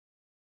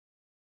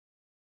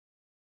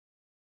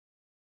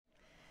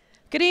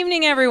Good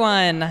evening,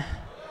 everyone.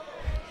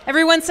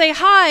 Everyone say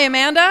hi,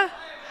 Amanda.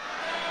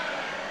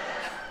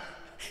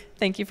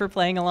 Thank you for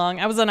playing along.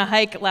 I was on a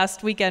hike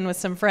last weekend with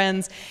some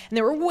friends, and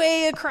they were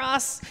way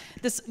across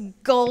this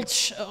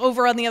gulch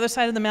over on the other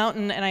side of the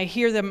mountain, and I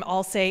hear them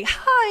all say,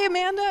 hi,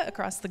 Amanda,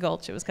 across the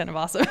gulch. It was kind of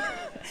awesome.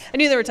 I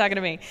knew they were talking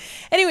to me.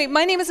 Anyway,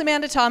 my name is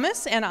Amanda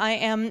Thomas, and I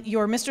am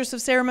your Mistress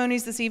of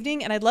Ceremonies this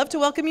evening, and I'd love to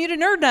welcome you to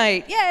Nerd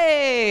Nite.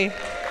 Yay!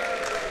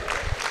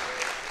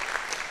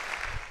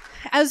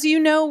 As you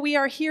know, we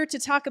are here to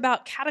talk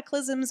about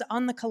Cataclysms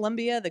on the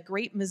Columbia, the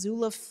Great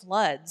Missoula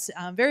Floods.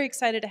 I'm very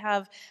excited to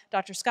have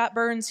Dr. Scott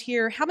Burns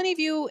here. Have any of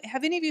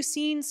you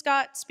seen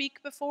Scott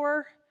speak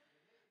before?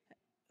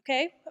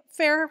 Okay, a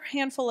fair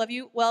handful of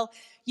you. Well,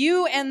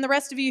 you and the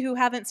rest of you who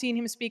haven't seen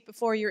him speak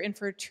before, you're in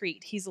for a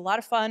treat. He's a lot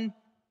of fun.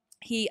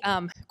 He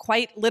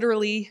quite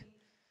literally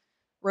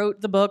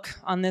wrote the book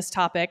on this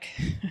topic.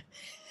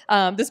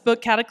 This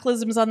book,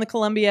 Cataclysms on the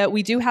Columbia,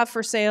 we do have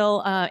for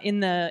sale in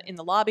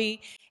the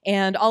lobby,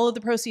 and all of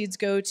the proceeds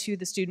go to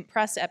the student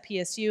press at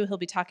PSU. He'll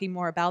be talking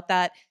more about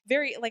that.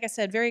 Like I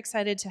said, very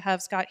excited to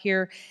have Scott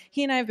here.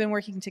 He and I have been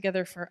working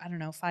together for,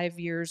 5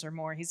 years or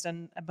more. He's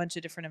done a bunch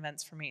of different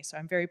events for me, so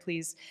I'm very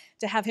pleased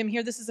to have him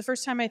here. This is the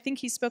first time I think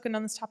he's spoken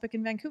on this topic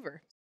in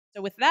Vancouver.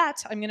 So with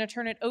that, I'm going to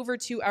turn it over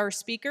to our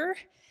speaker,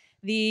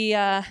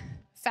 the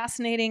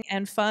fascinating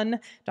and fun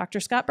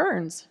Dr. Scott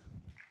Burns.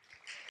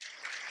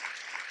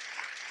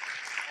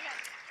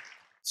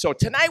 So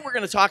tonight we're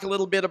going to talk a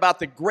little bit about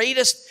the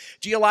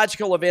greatest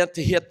geological event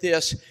to hit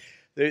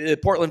the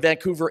Portland,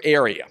 Vancouver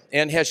area,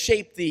 and has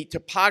shaped the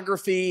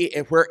topography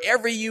and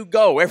wherever you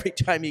go, every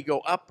time you go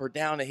up or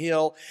down a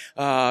hill,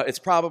 it's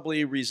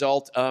probably a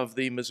result of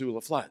the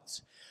Missoula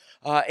Floods.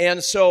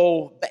 And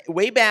so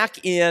way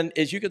back in,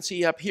 as you can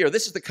see up here,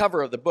 this is the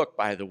cover of the book,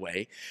 by the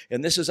way,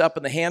 and this is up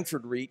in the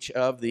Hanford reach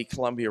of the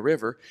Columbia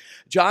River.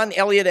 John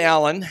Elliott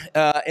Allen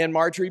and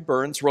Marjorie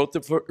Burns wrote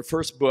the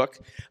first book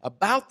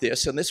about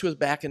this, and this was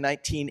back in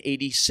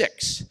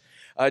 1986.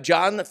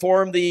 John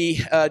formed the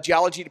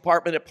geology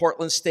department at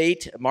Portland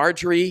State.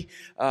 Marjorie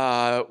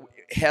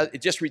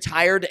just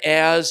retired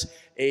as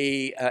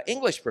a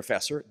English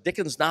professor,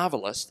 Dickens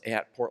novelist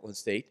at Portland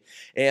State,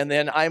 and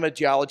then I'm a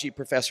geology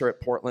professor at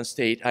Portland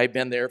State. I've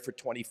been there for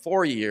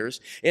 24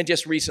 years and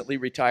just recently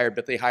retired,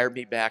 but they hired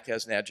me back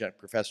as an adjunct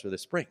professor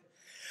this spring.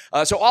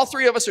 So all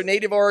three of us are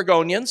native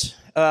Oregonians.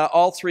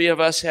 All three of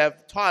us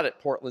have taught at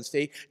Portland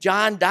State.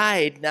 John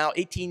died now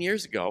 18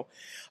 years ago,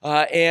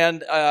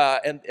 and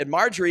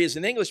Marjorie is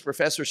an English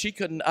professor. She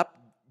couldn't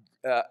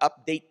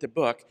update the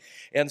book.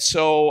 And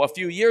so a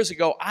few years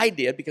ago, I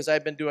did, because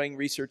I've been doing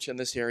research in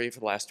this area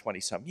for the last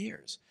 20-some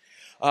years.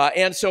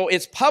 And so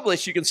it's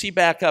published, you can see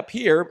back up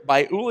here,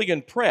 by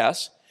Ooligan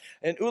Press.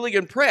 And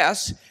Ooligan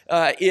Press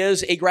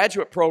is a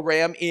graduate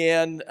program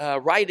in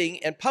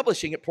writing and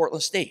publishing at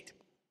Portland State.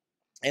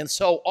 And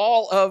so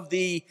all of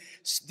the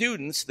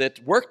students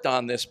that worked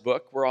on this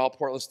book were all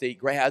Portland State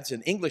grads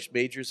and English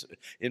majors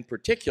in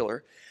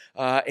particular.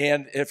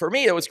 And for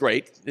me, it was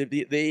great.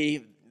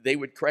 They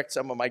would correct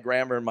some of my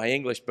grammar and my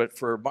English, but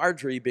for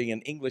Marjorie, being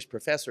an English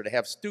professor, to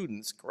have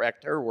students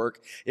correct her work,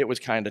 it was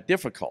kind of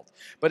difficult.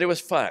 But it was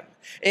fun.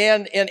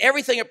 And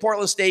everything at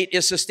Portland State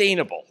is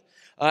sustainable.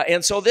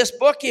 And so this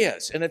book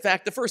is. And in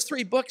fact, the first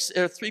three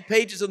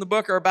pages in the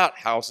book are about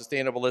how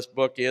sustainable this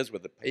book is,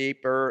 with the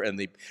paper and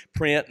the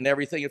print and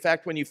everything. In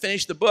fact, when you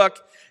finish the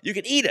book, you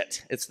can eat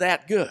it. It's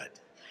that good.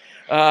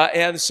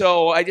 And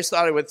so I just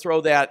thought I would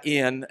throw that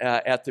in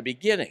at the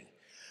beginning.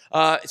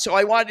 So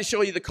I wanted to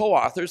show you the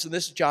co-authors, and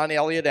this is John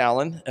Elliott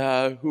Allen,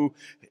 who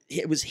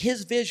it was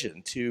his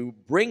vision to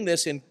bring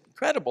this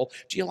incredible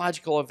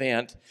geological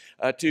event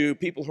to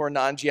people who are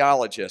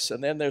non-geologists.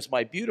 And then there's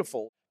my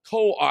beautiful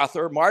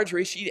co-author,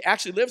 Marjorie. She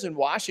actually lives in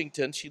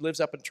Washington. She lives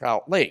up in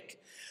Trout Lake.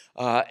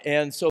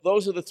 And so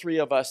those are the three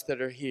of us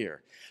that are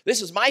here.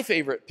 This is my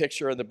favorite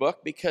picture in the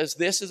book, because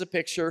this is a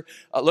picture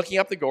looking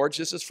up the gorge.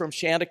 This is from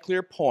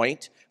Chanticleer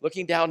Point,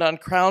 looking down on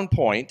Crown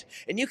Point.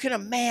 And you can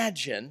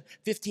imagine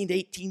 15 to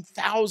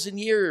 18,000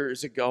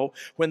 years ago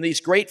when these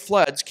great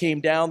floods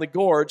came down the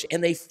gorge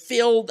and they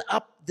filled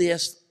up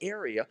this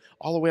area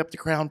all the way up to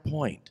Crown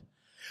Point.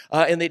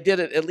 And they did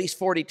it at least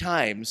 40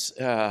 times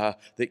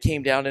that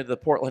came down into the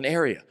Portland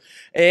area.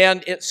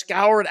 And it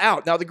scoured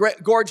out. Now, the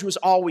gorge was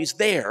always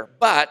there,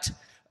 but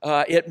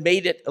it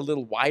made it a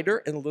little wider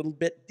and a little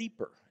bit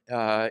deeper,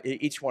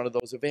 each one of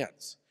those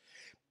events.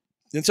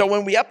 And so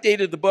when we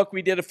updated the book,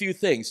 we did a few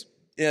things.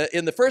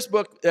 In the first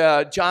book,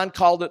 John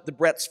called it the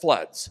Bretz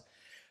Floods.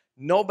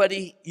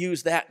 Nobody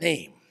used that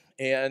name.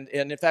 And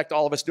in fact,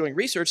 all of us doing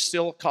research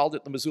still called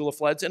it the Missoula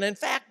Floods. And in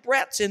fact,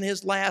 Bretz, in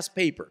his last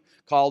paper,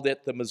 called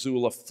it the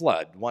Missoula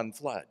Flood, one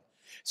flood.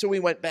 So we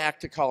went back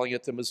to calling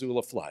it the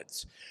Missoula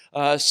Floods.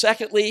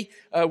 Secondly,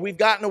 we've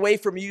gotten away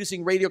from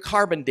using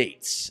radiocarbon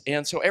dates.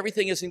 And so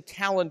everything is in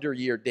calendar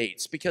year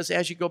dates, because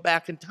as you go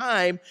back in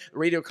time,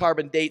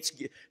 radiocarbon dates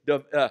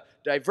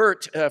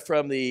divert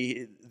from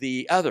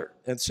the other.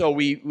 And so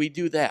we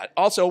do that.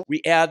 Also,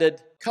 we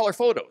added color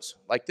photos,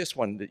 like this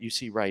one that you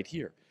see right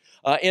here.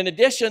 In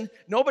addition,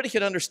 nobody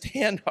could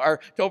understand our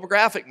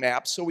topographic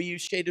maps, so we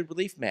use shaded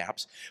relief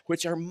maps,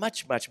 which are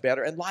much, much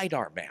better, and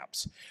LiDAR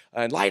maps.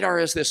 And LiDAR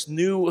is this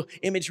new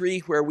imagery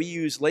where we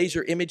use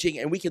laser imaging,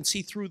 and we can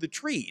see through the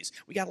trees.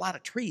 We got a lot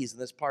of trees in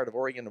this part of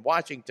Oregon and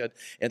Washington,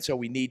 and so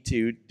we need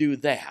to do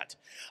that.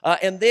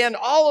 And then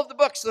all of the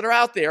books that are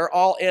out there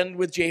all end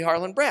with J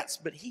Harlen Bretz,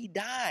 but he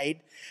died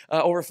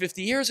over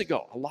 50 years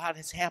ago. A lot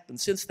has happened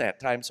since that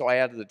time, so I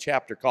added a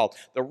chapter called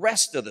The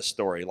Rest of the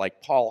Story,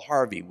 like Paul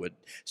Harvey would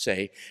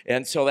say,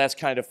 and so that's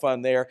kind of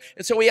fun there.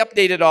 And so we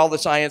updated all the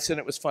science, and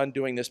it was fun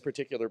doing this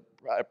particular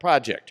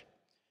project.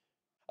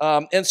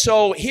 And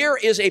so here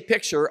is a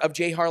picture of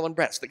J Harlen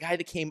Bretz, the guy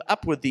that came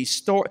up with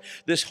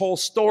this whole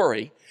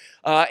story,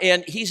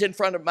 and he's in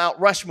front of Mount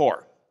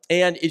Rushmore.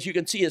 And as you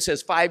can see, it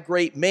says 5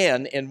 great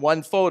men in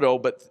one photo,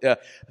 but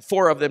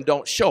 4 of them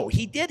don't show.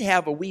 He did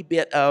have a wee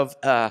bit of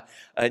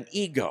an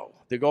ego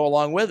to go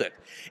along with it.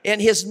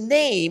 And his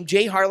name,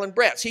 J Harlen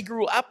Bretz, he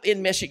grew up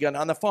in Michigan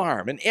on the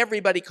farm, and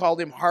everybody called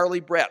him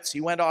Harley Bretz.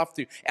 He went off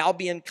to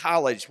Albion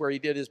College, where he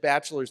did his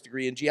bachelor's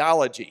degree in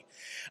geology.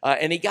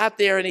 And he got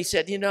there and he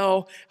said, you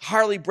know,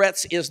 Harley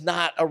Bretz is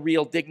not a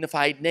real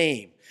dignified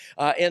name.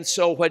 And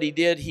so what he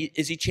did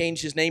is he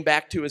changed his name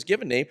back to his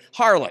given name,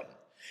 Harlen.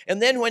 And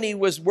then when he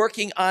was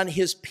working on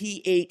his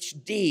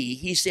PhD,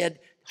 he said,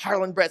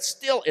 Harlen Bretz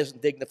still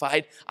isn't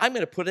dignified. I'm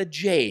going to put a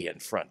J in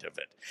front of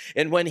it.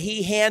 And when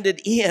he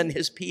handed in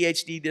his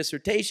PhD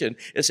dissertation,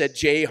 it said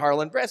J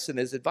Harlen Bretz, and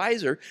his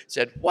advisor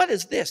said, what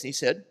is this? And he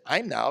said,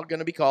 I'm now going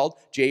to be called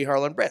J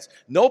Harlen Bretz.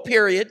 No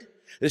period.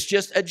 It's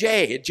just a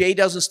J. A J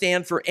doesn't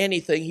stand for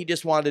anything. He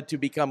just wanted to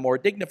become more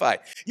dignified.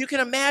 You can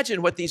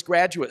imagine what these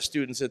graduate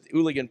students at the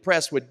Ooligan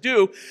Press would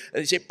do.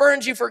 They say,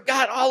 Burns, you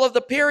forgot all of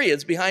the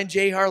periods behind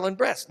J Harlen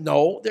Bretz.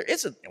 No, there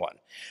isn't one.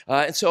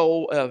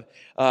 So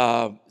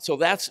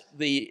that's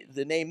the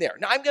name there.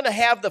 Now, I'm going to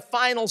have the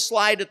final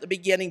slide at the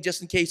beginning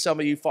just in case some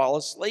of you fall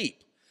asleep.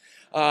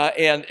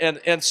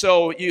 And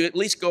so you at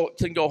least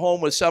can go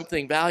home with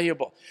something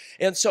valuable.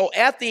 And so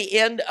at the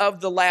end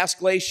of the last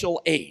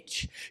glacial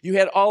age, you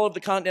had all of the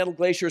continental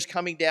glaciers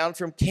coming down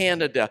from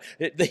Canada.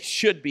 They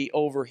should be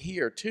over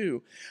here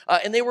too.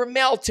 And they were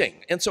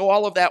melting. And so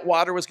all of that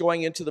water was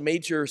going into the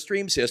major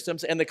stream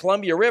systems, and the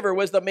Columbia River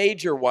was the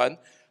major one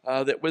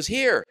that was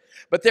here.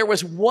 But there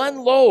was one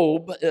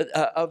lobe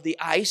of the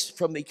ice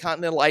from the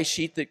continental ice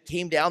sheet that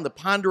came down the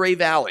Ponderay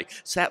Valley.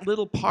 It's that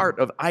little part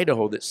of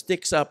Idaho that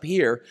sticks up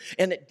here,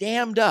 and it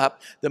dammed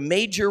up the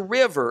major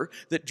river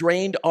that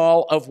drained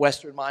all of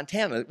western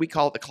Montana. We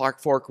call it the Clark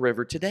Fork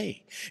River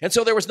today. And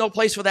so there was no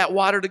place for that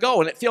water to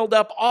go, and it filled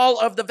up all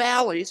of the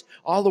valleys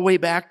all the way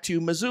back to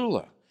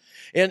Missoula.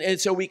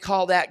 And so we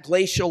call that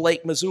glacial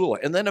Lake Missoula.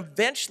 And then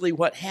eventually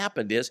what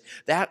happened is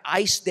that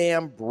ice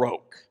dam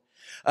broke.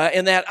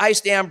 And that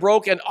ice dam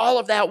broke, and all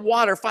of that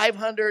water,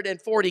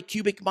 540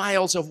 cubic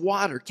miles of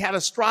water,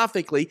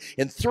 catastrophically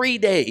in 3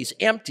 days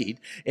emptied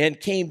and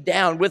came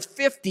down with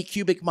 50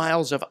 cubic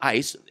miles of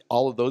ice,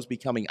 all of those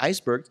becoming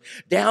icebergs,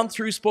 down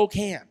through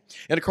Spokane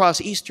and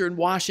across eastern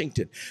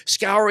Washington,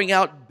 scouring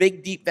out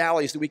big, deep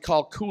valleys that we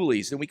call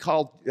coulees, and we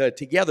called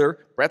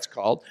together, Bretz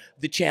called,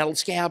 the channeled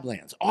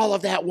scablands. All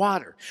of that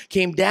water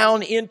came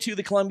down into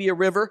the Columbia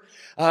River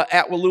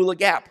at Wallula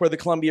Gap, where the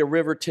Columbia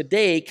River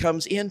today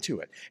comes into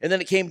it. And then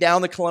it came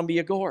down the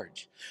Columbia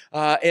Gorge,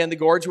 and the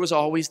gorge was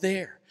always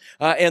there.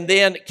 And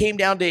then it came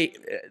down to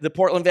the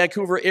Portland,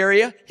 Vancouver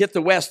area, hit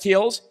the West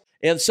Hills,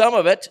 and some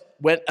of it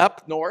went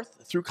up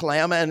north through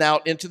Kalama and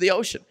out into the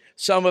ocean.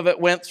 Some of it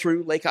went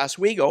through Lake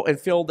Oswego and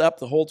filled up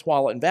the whole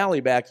Tualatin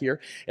Valley back here.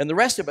 And the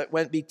rest of it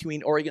went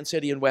between Oregon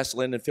City and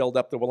Westland and filled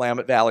up the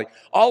Willamette Valley,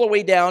 all the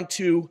way down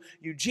to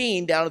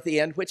Eugene down at the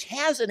end, which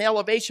has an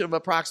elevation of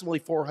approximately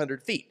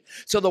 400 feet.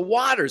 So the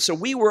water, so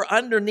we were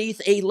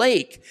underneath a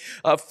lake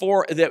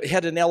that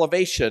had an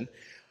elevation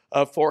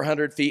of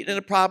 400 feet.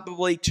 And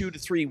probably 2 to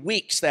 3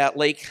 weeks that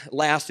lake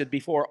lasted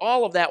before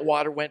all of that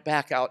water went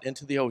back out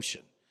into the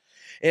ocean.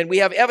 And we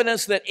have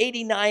evidence that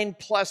 89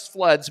 plus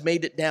floods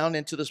made it down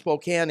into the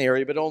Spokane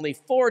area, but only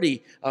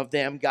 40 of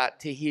them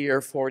got to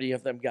here, 40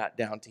 of them got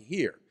down to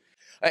here.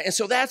 And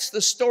so that's the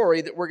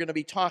story that we're going to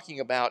be talking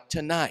about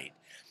tonight.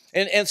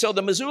 And so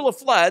the Missoula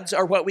Floods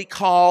are what we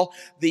call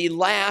the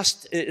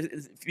last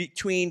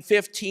between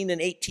 15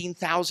 and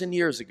 18,000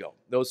 years ago,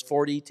 those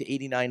 40 to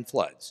 89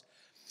 floods.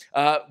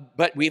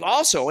 But we've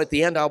also, at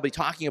the end I'll be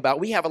talking about,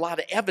 we have a lot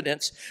of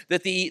evidence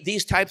that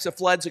these types of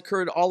floods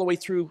occurred all the way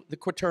through the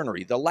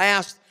Quaternary, the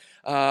last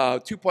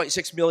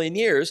 2.6 million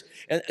years.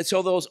 And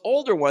so those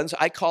older ones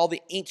I call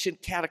the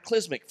ancient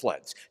cataclysmic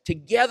floods.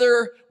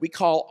 Together, we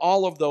call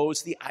all of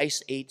those the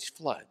Ice Age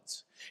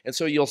floods. And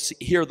so you'll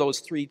hear those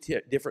 3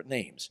 different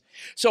names.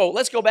 So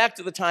let's go back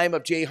to the time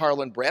of J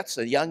Harlen Bretz,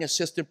 a young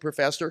assistant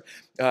professor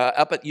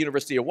up at the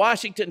University of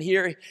Washington.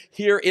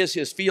 Here is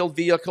his field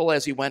vehicle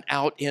as he went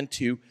out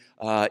into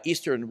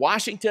eastern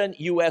Washington.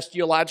 U.S.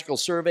 Geological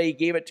Survey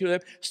gave it to them.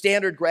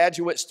 Standard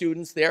graduate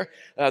students there.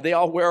 They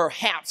all wear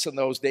hats in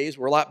those days.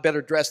 We're a lot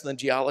better dressed than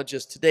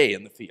geologists today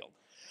in the field.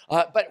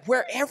 But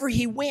wherever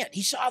he went,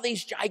 he saw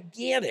these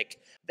gigantic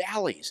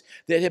valleys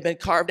that had been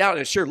carved out.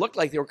 And it sure looked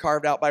like they were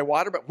carved out by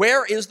water, but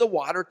where is the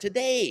water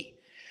today?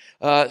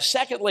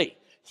 Secondly,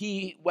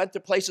 he went to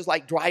places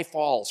like Dry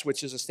Falls,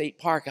 which is a state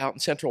park out in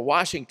central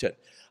Washington.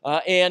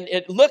 And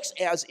it looks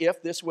as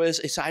if this was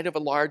a site of a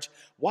large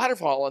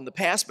waterfall in the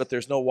past, but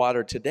there's no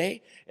water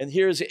today. And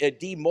here's a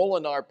D.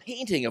 Molinar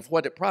painting of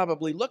what it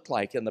probably looked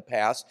like in the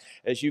past,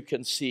 as you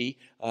can see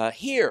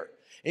here.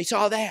 And he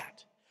saw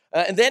that.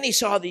 And then he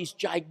saw these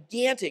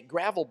gigantic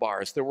gravel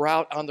bars that were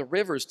out on the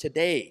rivers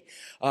today.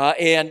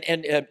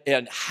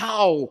 And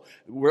how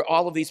were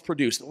all of these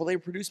produced? Well, they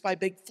were produced by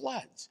big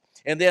floods.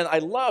 And then I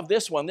love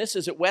this one. This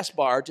is at West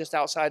Bar, just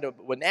outside of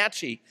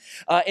Wenatchee.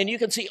 And you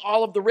can see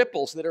all of the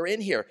ripples that are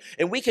in here.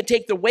 And we can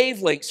take the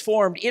wavelengths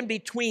formed in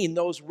between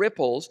those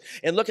ripples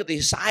and look at the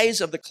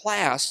size of the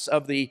clasts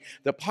of the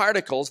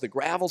particles, the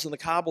gravels and the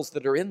cobbles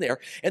that are in there.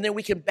 And then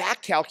we can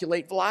back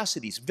calculate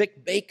velocities.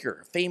 Vic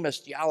Baker, famous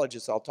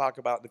geologist I'll talk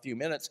about in a few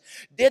minutes,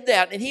 did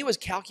that. And he was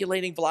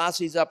calculating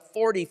velocities up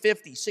 40,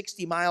 50,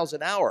 60 miles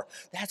an hour.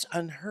 That's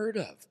unheard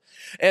of.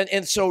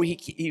 And so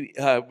he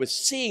was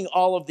seeing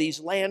all of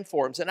these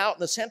landforms. And out in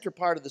the center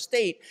part of the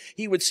state,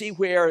 he would see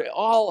where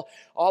all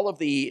of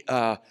the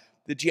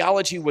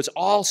geology was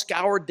all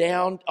scoured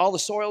down. All the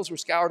soils were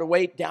scoured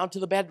away down to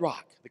the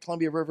bedrock, the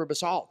Columbia River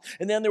basalt.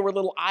 And then there were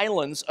little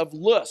islands of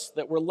loess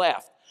that were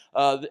left.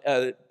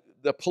 The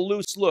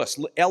Palouse loess,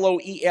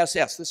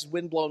 L-O-E-S-S. This is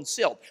windblown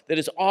silt that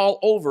is all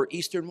over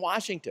eastern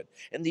Washington.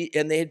 And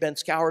they had been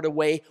scoured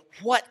away.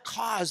 What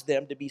caused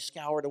them to be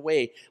scoured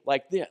away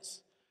like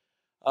this?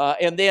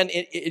 And then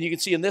you can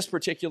see in this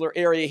particular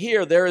area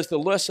here, there is the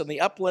loess and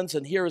the uplands,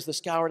 and here is the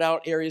scoured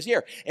out areas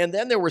here. And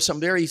then there were some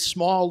very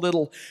small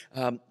little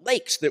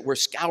lakes that were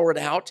scoured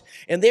out,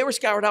 and they were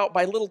scoured out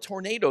by little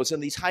tornadoes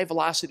and these high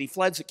velocity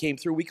floods that came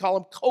through. We call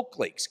them Coke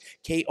Lakes,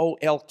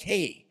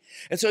 K-O-L-K.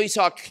 And so you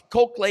saw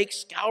Coke Lake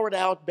scoured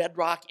out,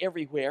 bedrock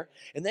everywhere.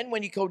 And then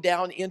when you go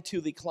down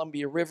into the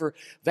Columbia River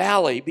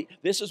Valley,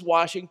 this is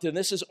Washington,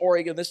 this is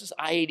Oregon, this is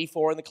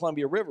I-84, and the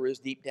Columbia River is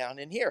deep down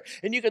in here.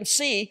 And you can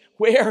see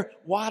where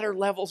water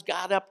levels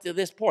got up to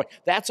this point.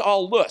 That's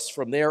all loess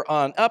from there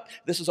on up.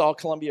 This is all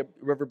Columbia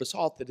River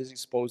basalt that is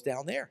exposed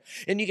down there.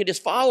 And you can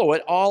just follow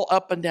it all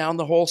up and down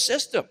the whole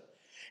system.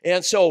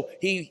 And so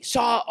he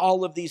saw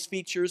all of these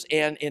features,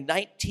 and in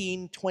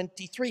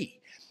 1923,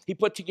 he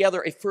put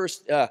together a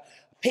first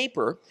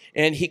paper,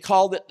 and he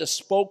called it the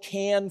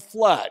Spokane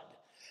Flood.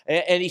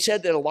 And he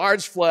said that a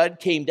large flood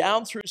came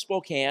down through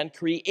Spokane,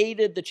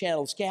 created the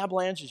channel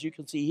Scablands, as you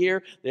can see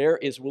here. There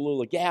is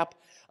Wallula Gap,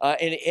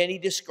 and he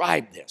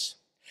described this.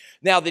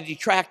 Now, the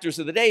detractors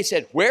of the day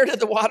said, where did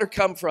the water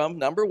come from,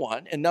 number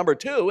one? And number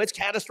two, it's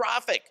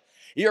catastrophic.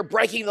 You're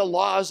breaking the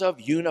laws of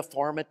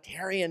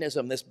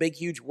uniformitarianism, this big,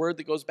 huge word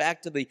that goes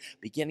back to the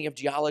beginning of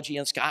geology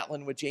in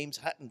Scotland with James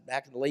Hutton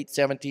back in the late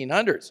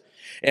 1700s.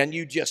 And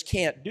you just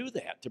can't do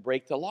that to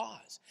break the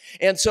laws.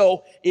 And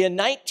so in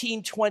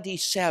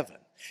 1927,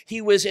 he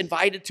was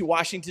invited to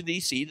Washington,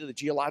 D.C., to the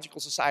Geological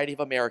Society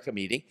of America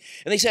meeting.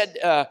 And they said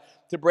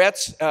to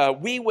Bretz,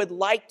 we would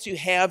like to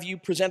have you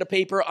present a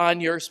paper on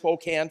your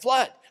Spokane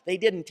flood. They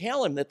didn't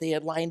tell him that they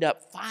had lined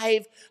up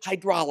 5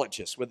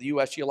 hydrologists with the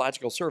U.S.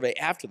 Geological Survey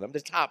after them,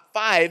 the top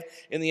 5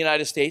 in the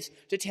United States,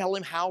 to tell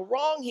him how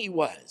wrong he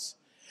was.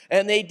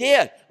 And they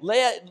did.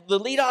 The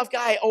leadoff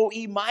guy,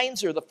 O.E.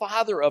 Meinzer, the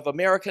father of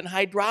American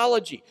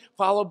hydrology,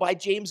 followed by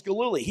James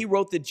Galooly. He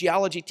wrote the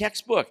geology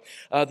textbook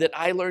that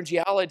I learned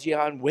geology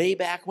on way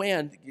back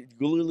when,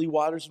 Galooly,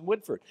 Waters, and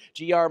Woodford.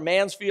 G.R.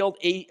 Mansfield,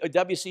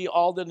 W.C.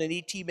 Alden, and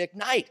E.T.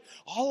 McKnight.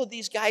 All of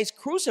these guys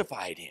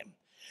crucified him.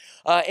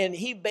 And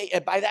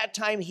by that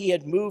time, he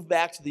had moved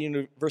back to the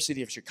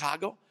University of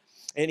Chicago.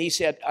 And he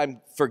said,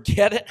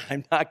 forget it.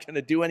 I'm not going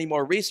to do any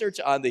more research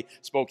on the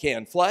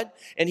Spokane flood.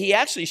 And he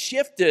actually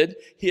shifted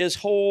his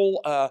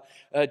whole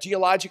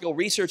geological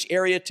research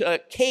area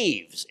to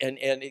caves and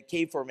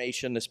cave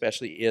formation,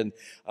 especially in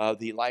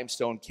the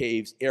limestone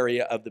caves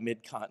area of the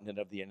mid-continent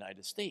of the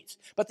United States.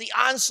 But the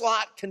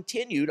onslaught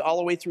continued all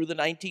the way through the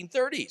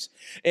 1930s.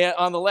 And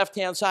on the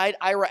left-hand side,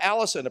 Ira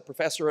Allison, a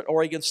professor at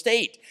Oregon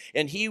State.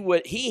 And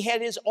he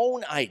had his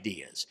own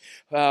ideas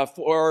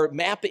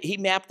he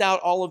mapped out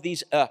all of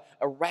these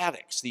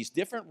erratics, these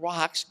different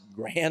rocks,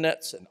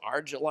 granites and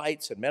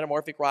argillites and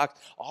metamorphic rocks,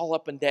 all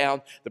up and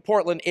down the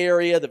Portland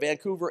area, the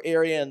Vancouver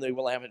area, and the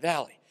Willamette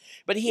Valley.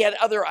 But he had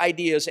other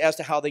ideas as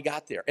to how they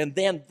got there. And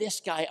then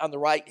this guy on the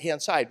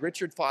right-hand side,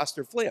 Richard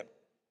Foster Flynn,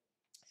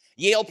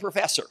 Yale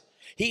professor.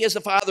 He is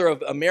the father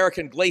of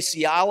American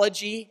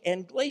glaciology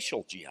and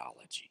glacial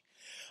geology.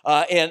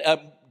 And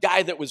a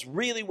guy that was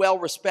really well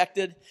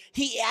respected.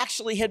 He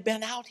actually had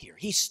been out here.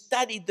 He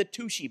studied the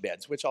Touchy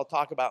beds, which I'll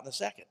talk about in a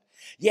second.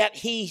 Yet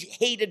he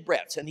hated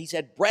Bretz, and he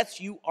said, Bretz,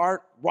 you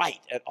aren't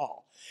right at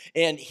all.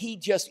 And he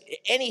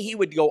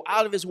would go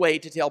out of his way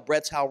to tell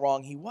Bretz how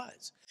wrong he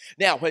was.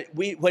 Now,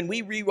 when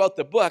we rewrote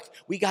the book,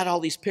 we got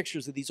all these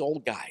pictures of these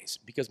old guys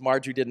because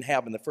Marjorie didn't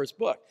have them in the first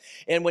book.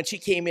 And when she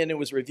came in and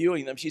was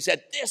reviewing them, she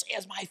said, this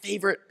is my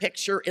favorite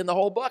picture in the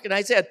whole book. And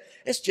I said,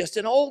 it's just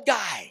an old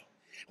guy.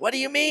 What do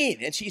you mean?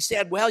 And she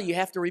said, well, you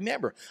have to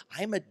remember,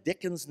 I'm a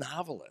Dickens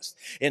novelist.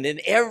 And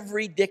in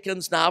every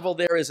Dickens novel,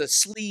 there is a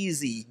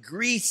sleazy,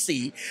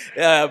 greasy,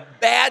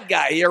 bad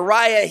guy,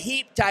 Uriah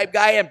Heep type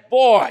guy. And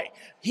boy,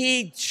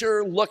 he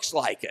sure looks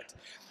like it.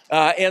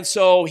 And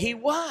so he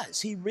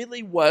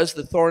really was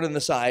the thorn in the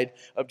side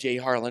of J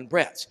Harlen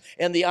Bretz.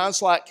 And the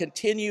onslaught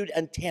continued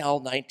until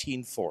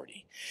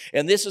 1940.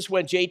 And this is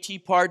when J.T.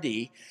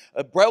 Pardee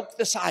broke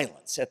the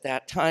silence at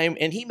that time,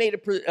 and he made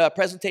a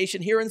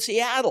presentation here in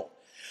Seattle.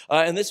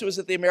 And this was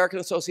at the American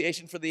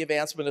Association for the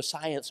Advancement of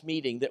Science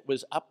meeting that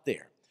was up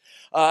there.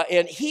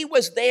 And he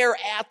was there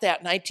at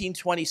that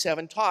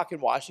 1927 talk in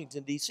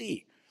Washington,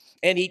 D.C.,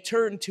 and he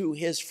turned to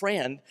his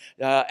friend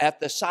at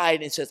the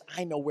side and says,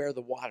 I know where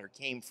the water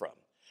came from.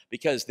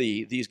 Because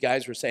these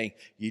guys were saying,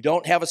 you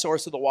don't have a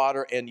source of the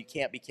water and you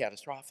can't be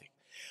catastrophic.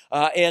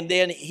 And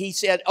then he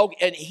said, oh,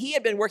 and he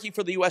had been working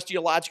for the U.S.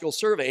 Geological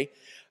Survey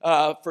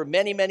for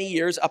many, many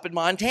years up in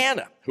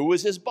Montana. Who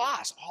was his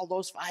boss? All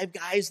those 5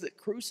 guys that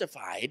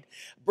crucified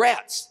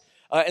Bretz.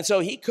 And so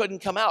he couldn't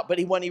come out. But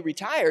when he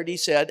retired, he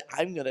said,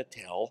 I'm going to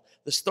tell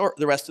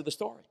the rest of the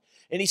story.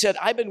 And he said,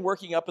 I've been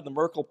working up in the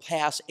Merkle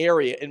Pass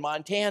area in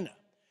Montana.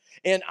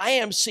 And I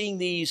am seeing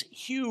these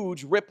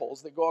huge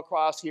ripples that go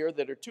across here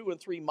that are 2 and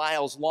 3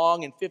 miles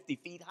long and 50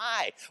 feet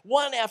high,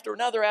 one after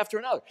another after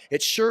another.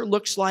 It sure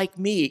looks like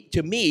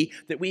to me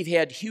that we've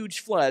had huge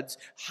floods,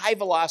 high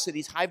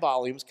velocities, high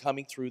volumes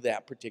coming through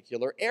that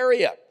particular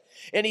area.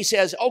 And he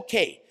says,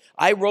 okay,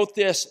 I wrote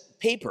this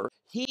paper.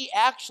 He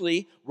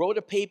actually wrote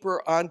a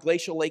paper on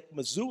glacial Lake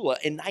Missoula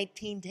in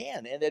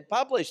 1910 and had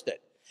published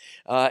it.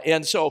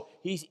 And so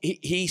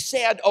he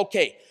said,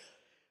 okay,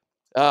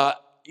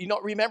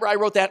 remember I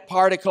wrote that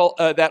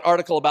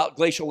article about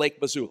glacial Lake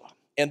Missoula.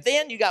 And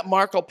then you got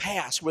Merkle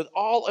Pass with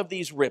all of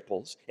these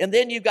ripples. And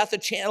then you got the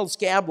channeled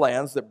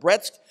scablands that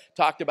Bretz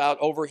talked about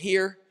over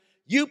here.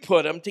 You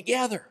put them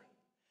together.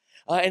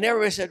 And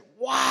everybody said,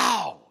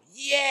 wow,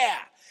 yeah.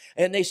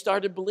 And they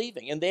started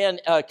believing. And then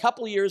a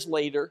couple years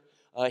later,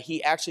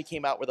 he actually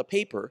came out with a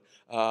paper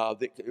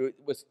that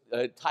was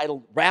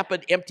titled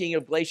Rapid Emptying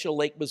of Glacial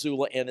Lake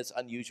Missoula and Its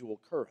Unusual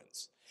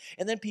Currents.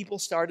 And then people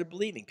started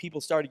believing. People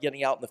started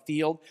getting out in the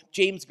field.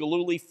 James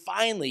Galooly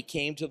finally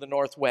came to the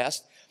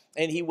Northwest,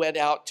 and he went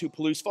out to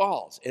Palouse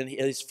Falls. And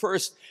his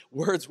first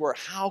words were,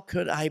 how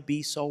could I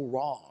be so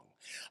wrong?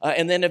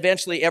 And then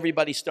eventually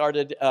everybody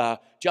started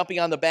jumping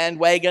on the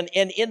bandwagon.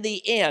 And in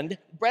the end,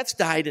 Bretz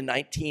died in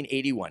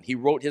 1981. He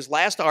wrote his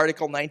last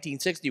article in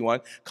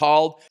 1961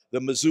 called The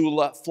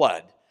Missoula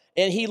Flood.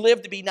 And he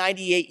lived to be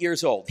 98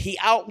 years old. He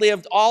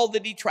outlived all the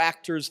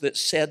detractors that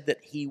said that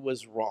he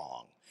was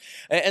wrong.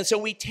 And so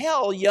we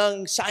tell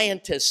young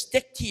scientists,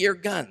 stick to your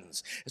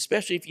guns,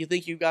 especially if you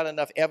think you've got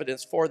enough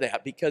evidence for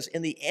that, because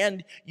in the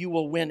end, you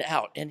will win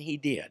out. And he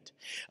did.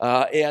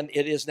 And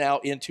it is now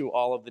into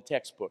all of the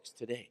textbooks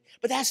today.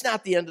 But that's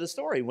not the end of the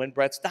story. When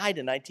Bretz died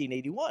in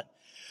 1981,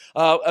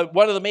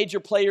 one of the major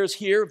players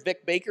here,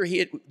 Vic Baker,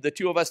 the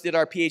two of us did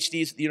our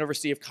PhDs at the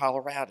University of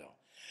Colorado.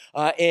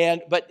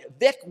 But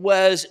Vic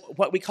was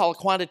what we call a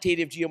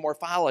quantitative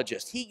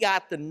geomorphologist. He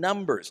got the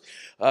numbers.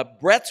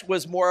 Bretz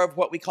was more of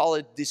what we call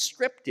a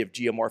descriptive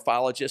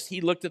geomorphologist.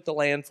 He looked at the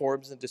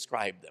landforms and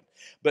described them.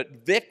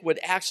 But Vic would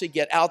actually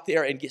get out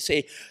there and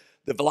say,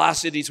 the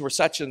velocities were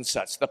such and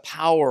such, the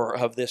power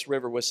of this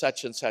river was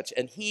such and such.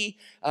 And he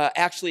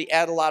actually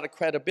added a lot of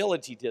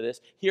credibility to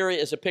this. Here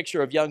is a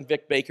picture of young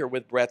Vic Baker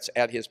with Bretz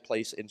at his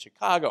place in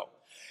Chicago.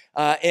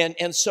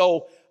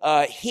 So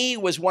he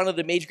was one of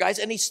the major guys,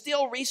 and he's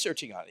still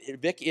researching on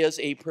it. Vic is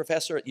a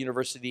professor at the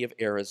University of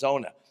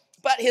Arizona.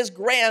 But his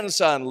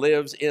grandson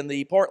lives in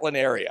the Portland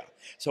area,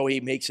 so he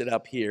makes it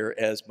up here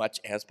as much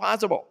as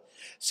possible.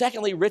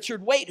 Secondly,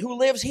 Richard Waite, who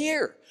lives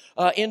here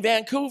in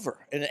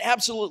Vancouver, an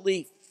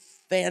absolutely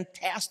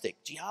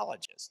fantastic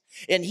geologist.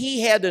 And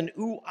he had an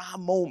ooh-ah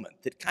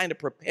moment that kind of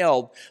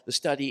propelled the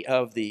study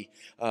of the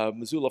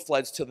Missoula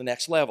floods to the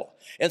next level.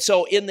 And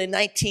so in the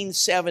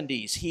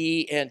 1970s,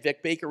 he and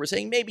Vic Baker were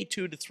saying maybe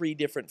 2 to 3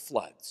 different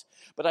floods.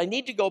 But I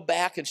need to go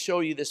back and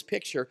show you this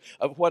picture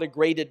of what a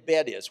graded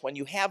bed is. When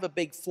you have a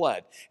big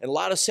flood and a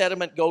lot of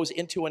sediment goes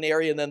into an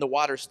area and then the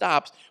water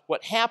stops,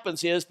 what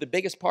happens is the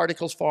biggest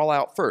particles fall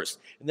out first,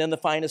 and then the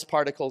finest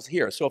particles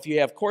here. So if you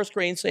have coarse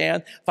grain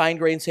sand, fine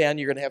grain sand,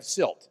 you're going to have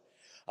silt.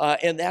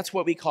 And that's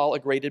what we call a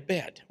graded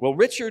bed. Well,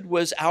 Richard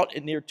was out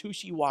near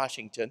Touchy,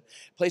 Washington,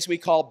 a place we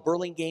call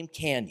Burlingame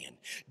Canyon,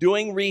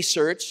 doing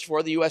research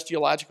for the U.S.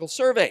 Geological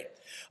Survey.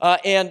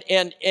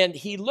 And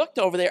he looked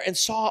over there and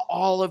saw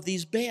all of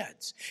these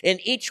beds. And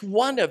each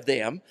one of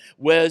them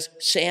was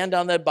sand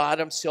on the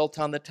bottom, silt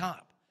on the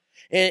top.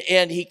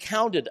 And he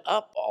counted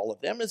up all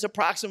of them as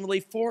approximately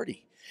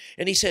 40.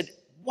 And he said,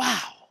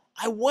 wow,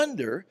 I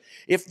wonder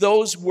if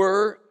those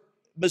were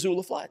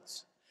Missoula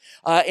floods.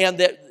 And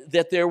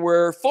that there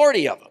were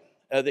 40 of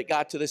them that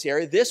got to this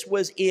area. This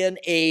was in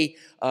a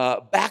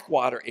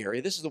backwater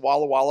area. This is the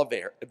Walla Walla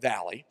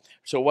Valley.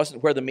 So it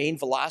wasn't where the main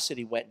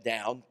velocity went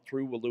down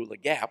through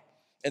Wallula Gap.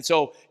 And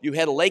so you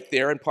had a lake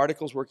there and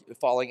particles were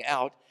falling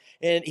out.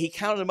 And he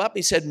counted them up.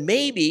 He said,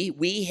 maybe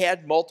we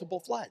had multiple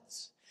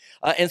floods.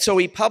 And so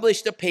he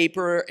published a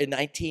paper in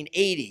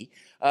 1980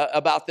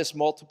 about this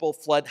multiple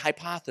flood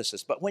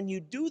hypothesis. But when you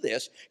do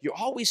this, you're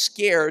always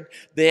scared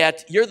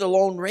that you're the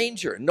Lone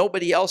Ranger.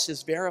 Nobody else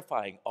is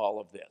verifying all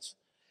of this.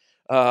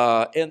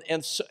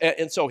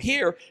 And so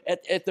here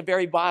at the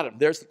very bottom,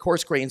 there's the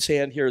coarse grained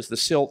sand. Here's the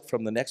silt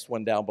from the next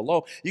one down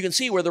below. You can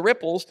see where the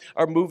ripples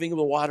are moving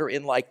the water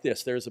in like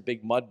this. There's a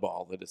big mud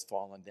ball that has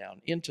fallen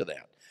down into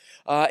that.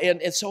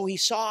 And so he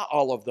saw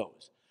all of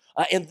those.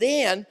 And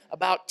then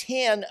about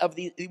 10 of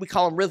these, we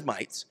call them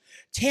rhythmites,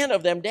 10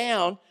 of them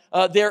down,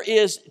 there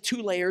is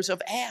 2 layers of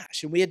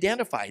ash. And we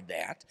identified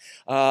that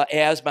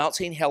as Mount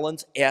St.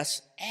 Helens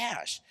S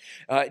ash.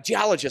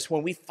 Geologists,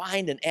 when we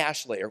find an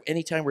ash layer,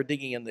 anytime we're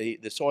digging in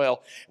the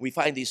soil, we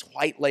find these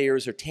white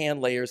layers or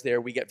tan layers there,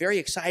 we get very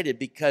excited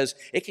because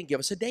it can give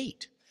us a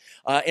date.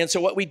 And so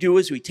what we do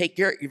is we take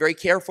very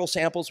careful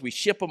samples, we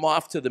ship them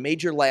off to the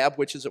major lab,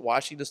 which is at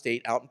Washington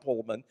State out in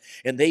Pullman,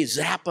 and they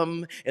zap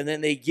them, and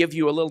then they give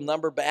you a little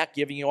number back,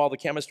 giving you all the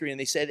chemistry, and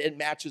they said it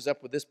matches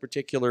up with this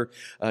particular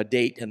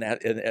date and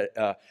that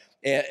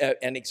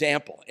an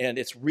example, and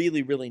it's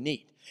really, really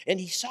neat. And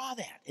he saw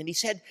that, and he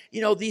said,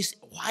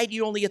 why do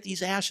you only get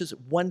these ashes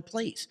at one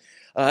place?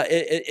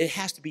 It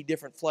has to be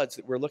different floods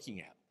that we're looking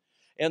at.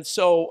 And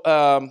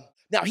so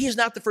now, he's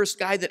not the first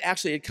guy that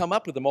actually had come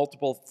up with the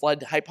multiple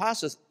flood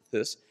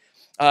hypothesis.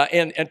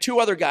 And 2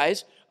 other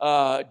guys,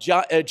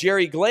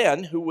 Jerry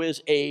Glenn, who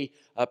was a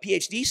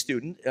PhD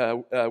student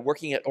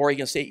working at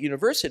Oregon State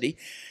University,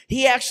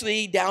 he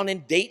actually, down in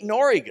Dayton,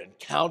 Oregon,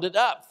 counted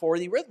up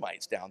 40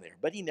 rhythmites down there,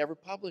 but he never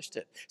published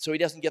it, so he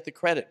doesn't get the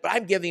credit. But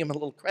I'm giving him a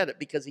little credit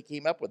because he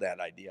came up with that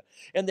idea.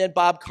 And then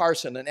Bob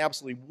Carson, an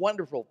absolutely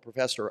wonderful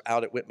professor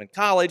out at Whitman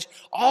College,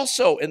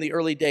 also in the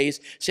early days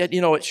said,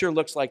 it sure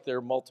looks like there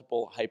are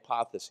multiple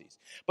hypotheses.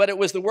 But it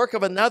was the work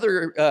of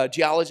another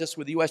geologist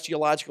with the U.S.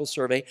 Geological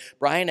Survey,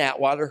 Brian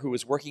Atwater, who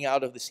was working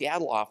out of the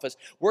Seattle office,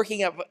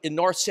 working up in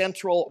north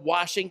central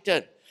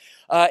Washington.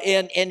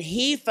 And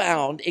he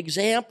found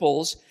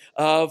examples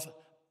of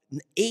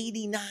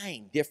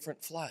 89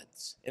 different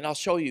floods. And I'll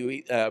show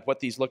you what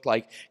these look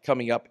like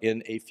coming up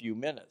in a few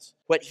minutes.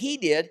 What he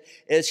did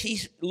is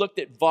he looked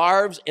at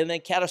varves and then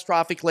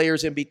catastrophic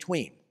layers in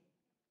between.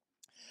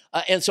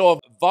 And so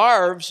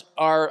varves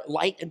are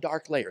light and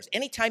dark layers.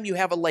 Anytime you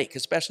have a lake,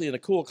 especially in a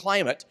cool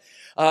climate,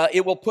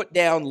 it will put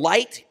down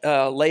light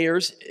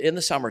layers in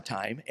the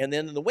summertime, and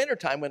then in the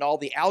wintertime, when all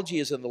the algae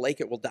is in the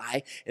lake, it will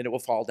die and it will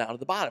fall down to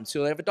the bottom. So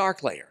you'll have a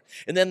dark layer.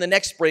 And then the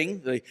next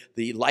spring,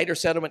 the lighter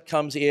sediment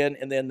comes in,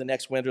 and then the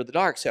next winter, the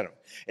dark sediment.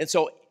 And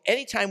so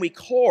anytime we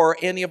core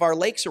any of our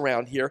lakes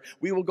around here,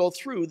 we will go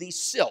through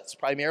these silts,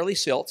 primarily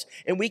silts,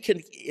 and we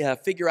can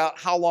figure out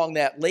how long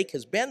that lake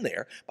has been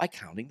there by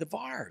counting the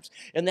varves.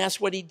 And that's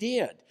what he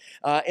did.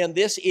 And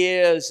this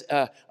is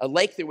a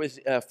lake that was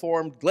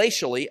formed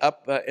glacially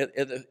up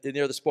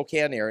near the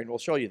Spokane area, and we'll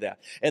show you that.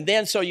 And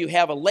then so you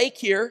have a lake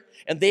here,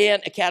 and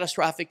then a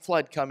catastrophic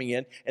flood coming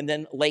in, and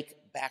then lake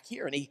back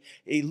here. And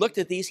he looked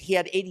at these. He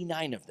had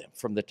 89 of them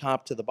from the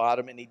top to the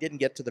bottom, and he didn't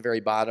get to the very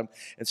bottom.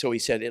 And so he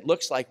said, it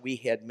looks like we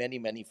had many,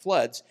 many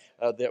floods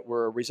that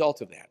were a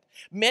result of that.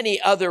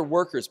 Many other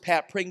workers,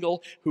 Pat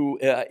Pringle, who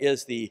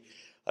is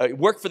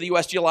worked for the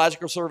U.S.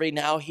 Geological Survey.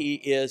 Now he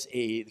is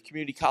the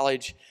community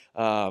college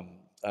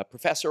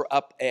professor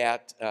up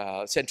at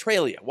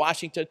Centralia,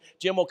 Washington.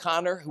 Jim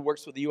O'Connor, who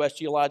works with the U.S.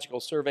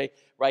 Geological Survey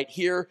right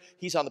here.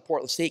 He's on the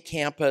Portland State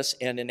campus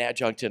and an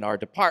adjunct in our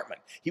department.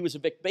 He was a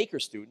Vic Baker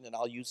student, and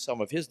I'll use some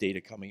of his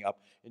data coming up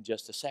in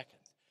just a second.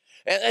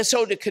 And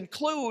so to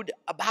conclude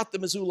about the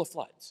Missoula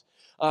floods,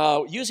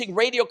 using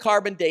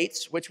radiocarbon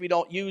dates, which we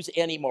don't use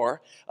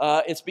anymore,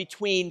 it's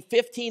between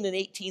 15 and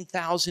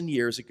 18,000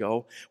 years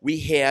ago. We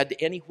had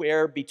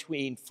anywhere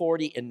between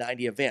 40 and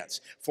 90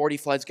 events. 40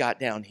 floods got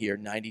down here,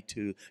 90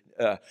 to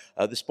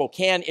the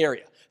Spokane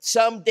area.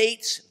 Some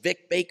dates,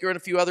 Vic Baker and a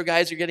few other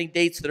guys are getting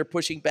dates that are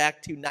pushing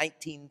back to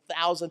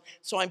 19,000,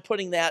 so I'm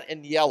putting that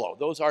in yellow.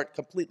 Those aren't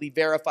completely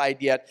verified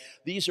yet.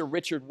 These are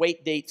Richard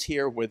Waite dates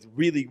here with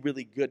really,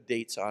 really good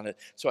dates on it,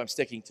 so I'm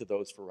sticking to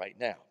those for right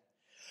now.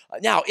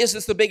 Now, is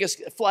this the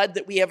biggest flood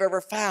that we have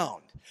ever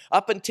found?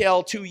 Up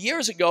until 2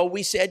 years ago,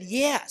 we said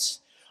yes.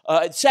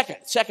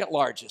 Second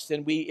largest,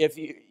 and if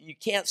you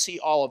can't see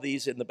all of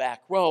these in the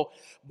back row,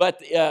 but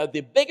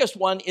the biggest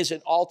one is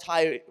in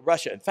Altai,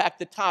 Russia. In fact,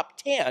 the top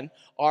 10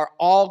 are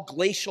all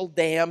glacial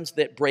dams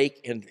that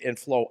break and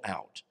flow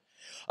out.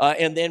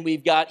 And then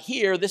we've got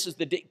here, this is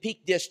the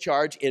peak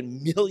discharge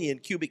in million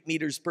cubic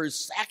meters per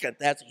second.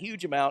 That's a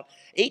huge amount.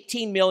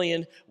 18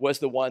 million was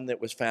the one that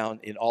was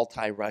found in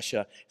Altai,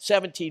 Russia.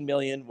 17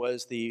 million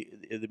was the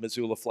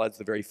Missoula floods,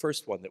 the very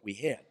first one that we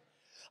had.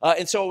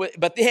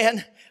 But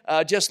then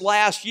just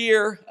last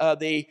year,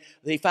 they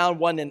found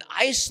one in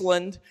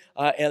Iceland,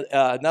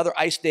 another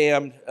ice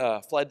dam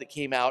flood that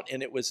came out,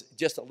 and it was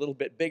just a little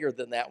bit bigger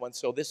than that one.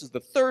 So this is the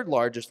third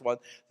largest one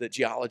that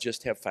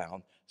geologists have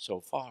found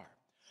so far.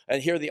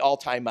 And here are the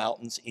Altai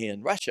Mountains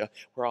in Russia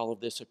where all of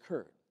this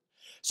occurred.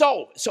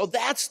 So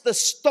that's the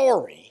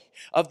story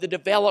of the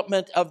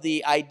development of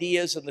the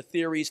ideas and the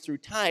theories through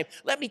time.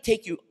 Let me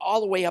take you all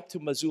the way up to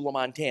Missoula,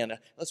 Montana.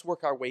 Let's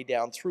work our way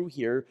down through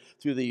here,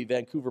 through the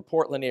Vancouver,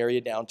 Portland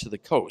area down to the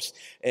coast,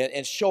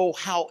 and show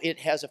how it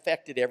has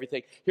affected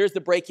everything. Here's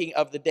the breaking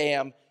of the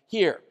dam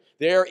here.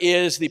 There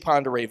is the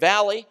Ponderay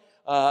Valley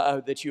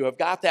that you have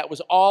got. That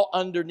was all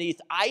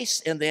underneath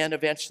ice and then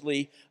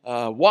eventually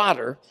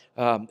water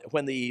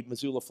when the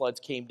Missoula floods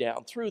came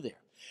down through there.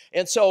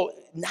 And so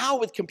now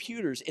with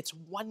computers, it's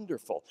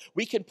wonderful.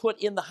 We can put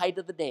in the height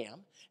of the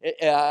dam,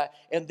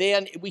 and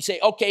then we say,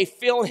 okay,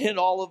 fill in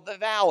all of the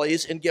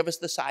valleys and give us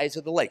the size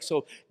of the lake.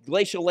 So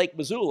glacial Lake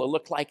Missoula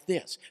looked like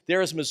this.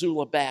 There is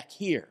Missoula back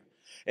here.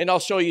 And I'll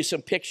show you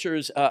some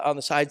pictures on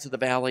the sides of the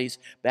valleys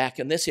back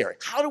in this area.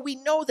 How do we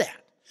know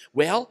that?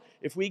 Well,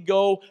 if we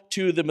go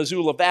to the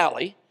Missoula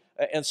Valley,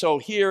 and so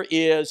here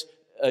is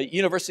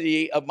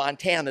University of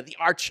Montana, the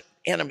arch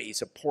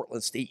enemies of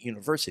Portland State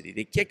University.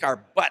 They kick our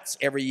butts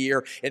every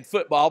year in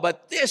football,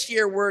 but this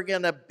year we're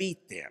going to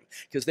beat them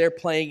because they're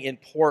playing in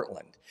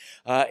Portland.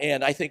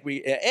 And I think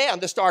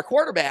and the star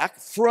quarterback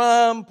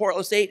from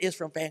Portland State is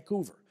from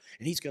Vancouver,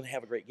 and he's going to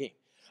have a great game.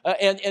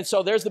 And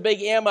so there's the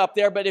big M up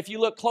there, but if you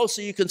look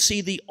closely, you can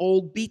see the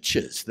old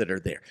beaches that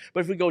are there. But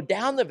if we go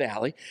down the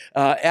valley,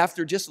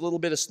 after just a little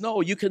bit of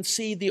snow, you can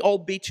see the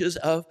old beaches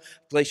of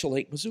glacial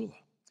Lake Missoula.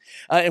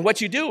 And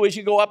what you do is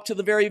you go up to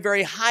the very,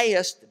 very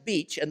highest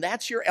beach, and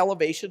that's your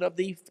elevation of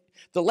the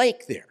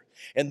lake there.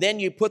 And then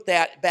you put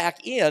that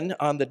back in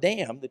on the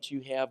dam that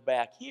you have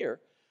back here.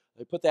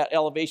 They put that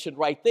elevation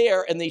right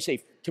there, and they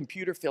say,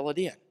 computer, fill it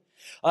in.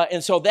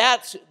 And so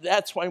that's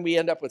when we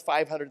end up with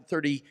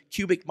 530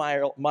 cubic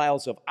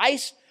miles of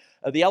ice.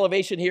 The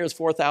elevation here is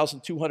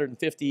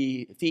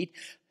 4,250 feet.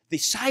 The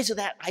size of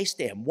that ice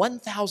dam,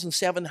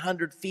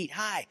 1,700 feet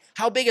high.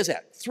 How big is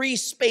that? 3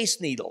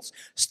 Space Needles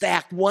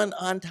stacked one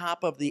on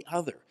top of the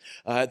other.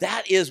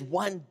 That is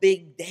one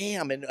big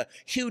dam and a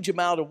huge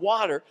amount of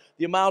water.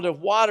 The amount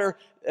of water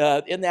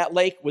in that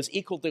lake was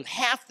equal to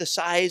half the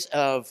size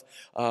of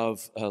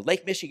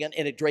Lake Michigan,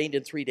 and it drained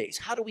in 3 days.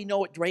 How do we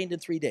know it drained in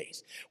 3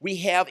 days? We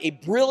have a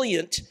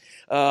brilliant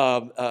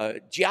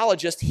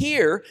geologist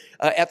here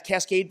at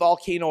Cascade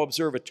Volcano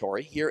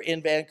Observatory here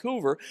in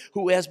Vancouver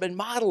who has been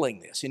modeling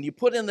this. And you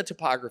put in the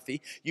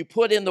topography, you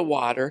put in the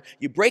water,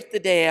 you break the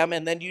dam,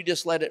 and then you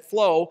just let it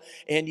flow,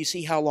 and you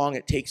see how long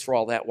it takes for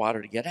all that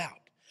water to get out.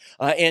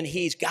 And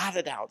he's got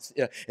it out.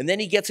 And then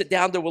he gets it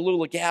down to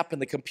Wallula Gap,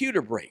 and the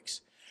computer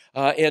breaks.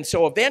 And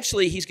so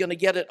eventually he's going to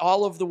get it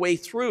all of the way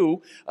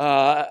through,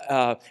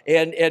 and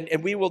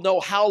we will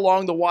know how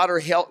long the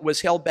water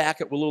was held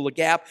back at Wallula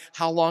Gap,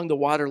 how long the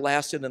water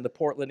lasted in the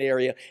Portland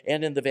area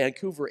and in the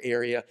Vancouver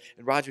area.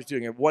 And Roger's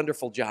doing a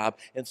wonderful job.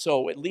 And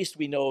so at least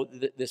we know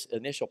this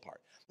initial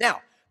part.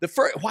 Now,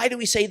 why do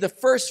we say the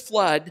first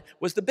flood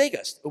was the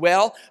biggest?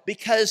 Well,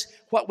 because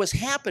what was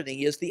happening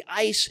is the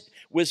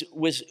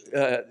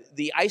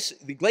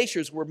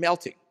glaciers were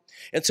melting.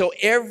 And so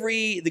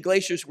the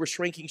glaciers were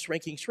shrinking.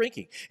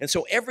 And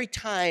so every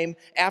time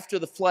after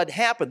the flood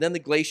happened, then the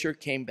glacier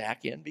came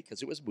back in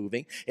because it was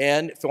moving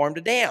and formed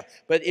a dam.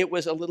 But it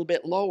was a little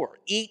bit lower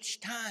each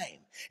time.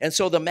 And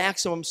so the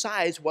maximum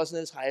size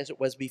wasn't as high as it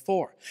was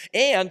before.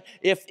 And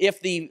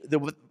if the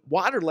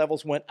water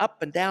levels went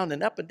up and down,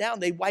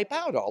 they wipe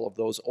out all of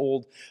those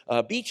old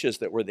beaches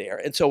that were there.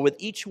 And so with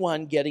each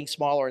one getting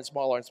smaller and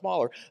smaller and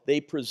smaller,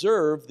 they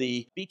preserve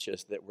the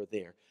beaches that were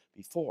there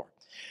before.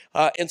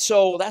 And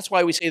so that's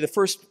why we say the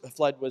first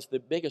flood was the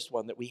biggest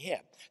one that we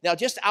had. Now,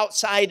 just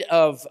outside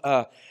of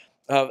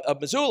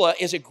Missoula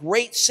is a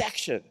great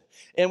section,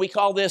 and we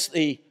call this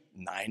the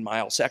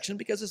 9-mile section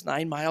because it's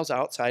 9 miles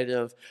outside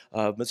of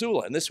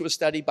Missoula. And this was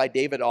studied by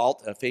David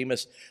Alt, a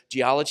famous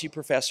geology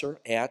professor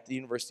at the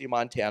University of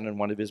Montana and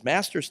one of his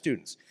master's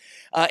students.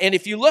 And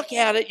if you look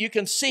at it, you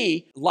can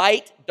see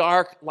light,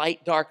 dark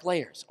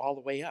layers all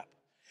the way up.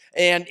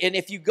 And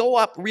if you go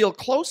up real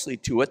closely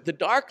to it, the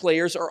dark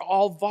layers are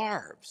all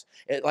varves,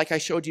 like I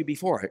showed you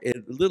before,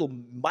 little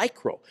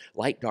micro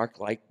light, dark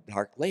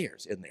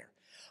layers in there.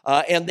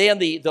 And then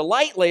the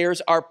light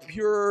layers are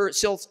pure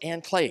silts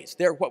and clays.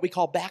 They're what we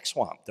call back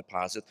swamp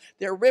deposits.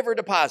 They're river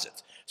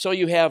deposits. So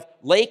you have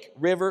lake,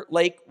 river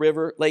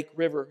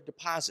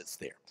deposits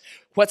there.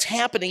 What's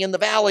happening in the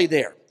valley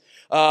there?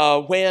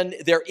 When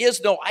there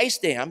is no ice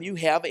dam, you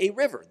have a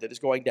river that is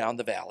going down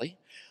the valley.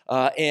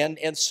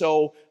 And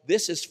so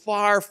this is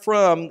far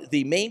from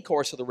the main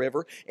course of the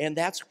river, and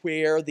that's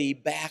where the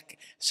back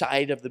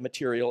side of the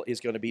material is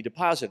going to be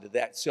deposited,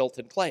 that silt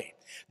and clay.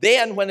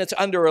 Then when it's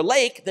under a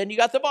lake, then you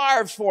got the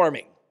varves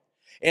forming.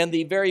 And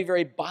the very,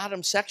 very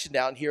bottom section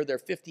down here, there are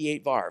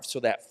 58 varves. So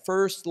that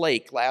first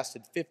lake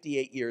lasted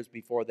 58 years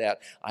before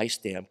that ice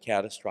dam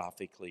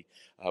catastrophically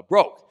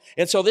broke.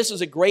 And so this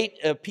is a great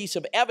piece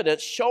of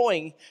evidence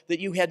showing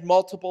that you had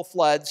multiple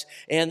floods,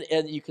 and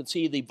you can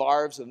see the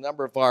varves, the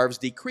number of varves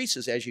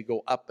decreases as you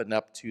go up and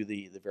up to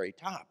the very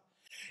top.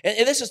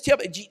 And this is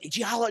typical.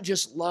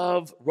 Geologists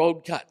love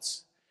road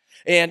cuts.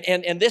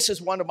 And this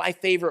is one of my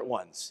favorite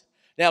ones.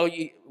 Now,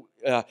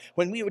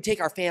 when we would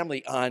take our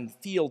family on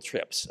field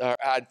trips,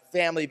 on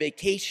family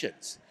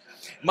vacations.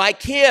 My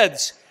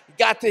kids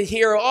got to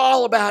hear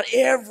all about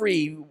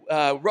every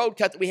road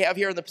cut that we have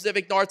here in the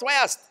Pacific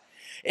Northwest.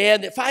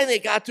 And finally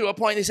it got to a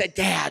point they said,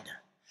 Dad,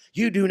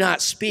 you do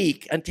not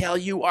speak until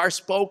you are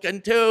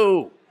spoken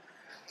to.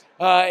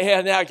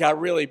 And that got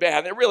really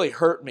bad. It really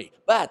hurt me.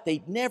 But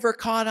they never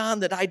caught on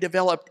that I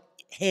developed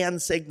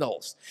hand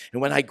signals.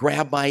 And when I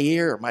grabbed my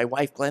ear, my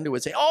wife Glenda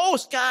would say, oh,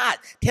 Scott,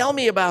 tell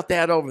me about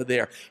that over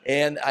there.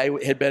 And I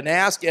had been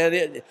asked,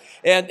 and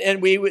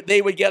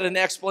they would get an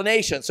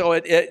explanation. So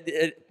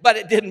but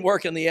it didn't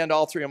work in the end.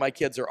 All three of my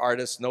kids are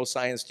artists, no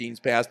science genes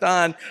passed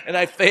on, and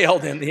I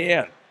failed in the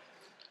end.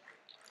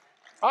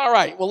 All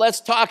right, well, let's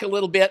talk a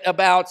little bit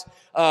about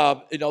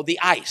the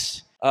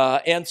ice.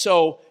 And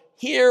so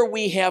here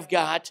we have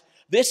got,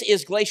 this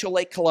is Glacial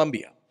Lake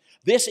Columbia.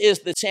 This is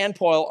the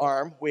Sandpoil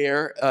Arm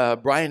where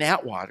Brian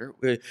Atwater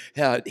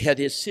had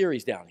his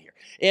series down here.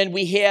 And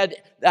we had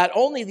not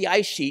only the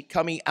ice sheet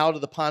coming out of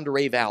the Pend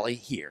Oreille Valley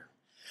here,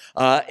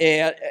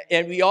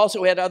 and we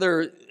also had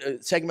other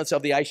segments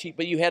of the ice sheet,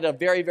 but you had a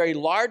very, very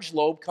large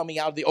lobe coming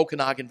out of the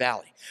Okanagan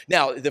Valley.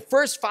 Now, the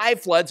first 5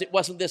 floods, it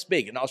wasn't this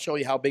big, and I'll show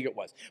you how big it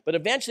was. But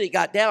eventually it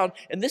got down,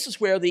 and this is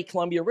where the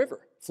Columbia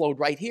River flowed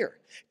right here.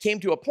 Came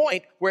to a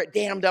point where it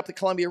dammed up the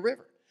Columbia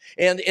River.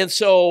 And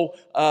so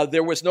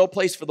there was no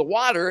place for the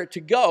water to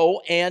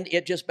go, and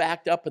it just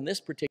backed up in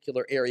this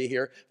particular area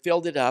here,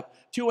 filled it up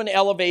to an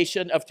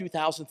elevation of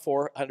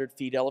 2,400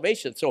 feet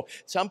elevation. So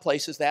some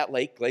places that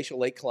lake, Glacial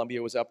Lake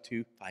Columbia, was up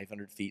to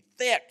 500 feet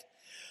thick.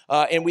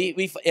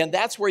 And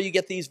that's where you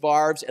get these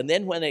varves. And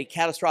then when a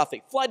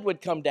catastrophic flood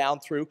would come down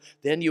through,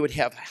 then you would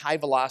have high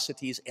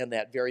velocities and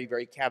that very,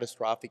 very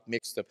catastrophic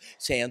mix of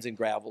sands and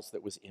gravels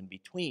that was in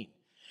between.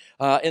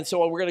 And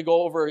so we're going to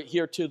go over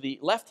here to the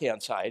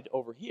left-hand side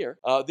over here.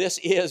 This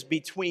is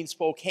between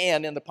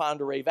Spokane and the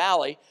Pend Oreille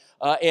Valley.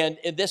 And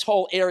in this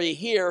whole area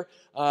here,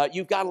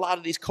 you've got a lot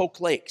of these coke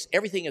lakes.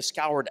 Everything is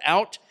scoured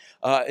out,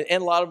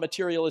 and a lot of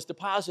material is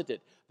deposited.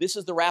 This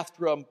is the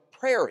Rathdrum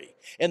Prairie.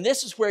 And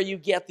this is where you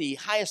get the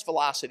highest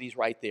velocities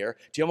right there.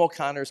 Jim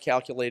O'Connor's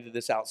calculated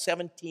this out.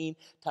 17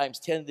 times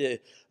 10 to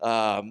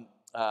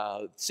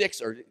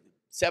 6 or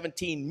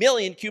 17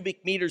 million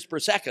cubic meters per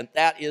second.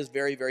 That is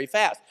very, very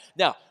fast.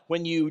 Now,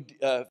 when you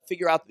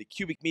figure out the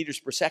cubic meters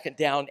per second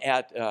down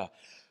at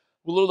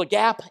Willamette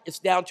Gap, it's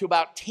down to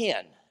about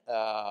 10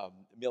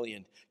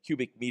 million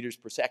cubic meters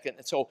per second.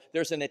 And so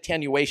there's an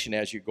attenuation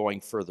as you're going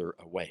further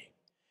away.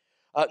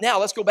 Now,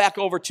 let's go back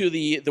over to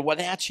the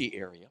Wenatchee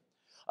area.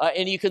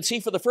 And you can see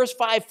for the first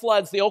 5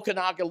 floods, the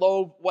Okanagan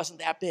lobe wasn't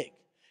that big.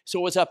 So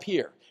it was up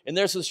here. And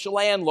there's the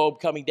Chelan lobe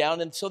coming down.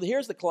 And so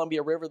here's the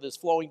Columbia River that's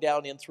flowing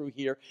down in through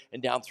here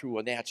and down through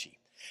Wenatchee.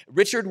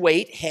 Richard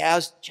Waite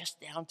has, just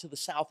down to the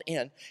south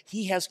end,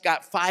 he has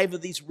got 5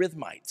 of these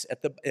rhythmites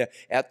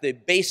at the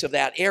base of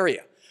that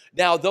area.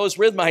 Now, those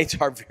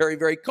rhythmites are very,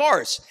 very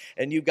coarse.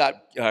 And you've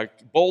got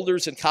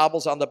boulders and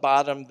cobbles on the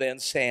bottom, then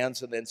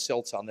sands, and then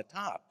silts on the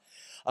top.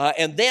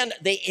 And then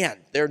they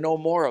end. There are no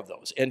more of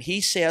those. And he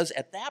says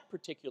at that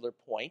particular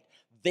point,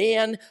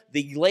 then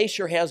the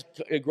glacier has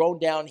grown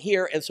down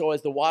here, and so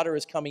as the water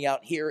is coming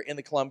out here in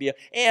the Columbia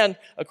and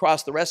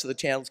across the rest of the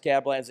channel's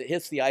cablands, it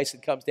hits the ice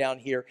and comes down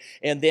here,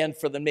 and then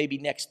for the maybe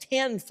next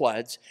 10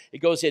 floods,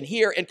 it goes in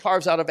here and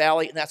carves out a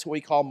valley, and that's what we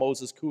call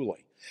Moses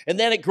Coulee. And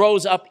then it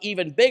grows up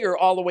even bigger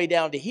all the way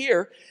down to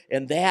here,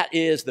 and that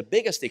is the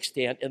biggest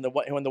extent. And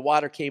when the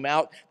water came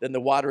out, then the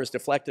water is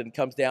deflected and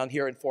comes down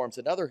here and forms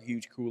another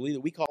huge coulee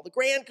that we call the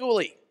Grand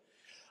Coulee.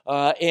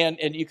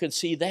 And you can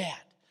see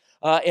that.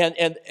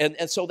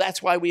 And so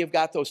that's why we have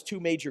got those 2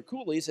 major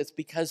coulees. It's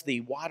because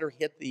the water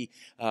hit the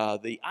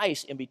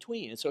ice in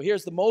between. And so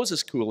here's the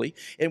Moses Coulee,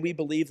 and we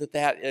believe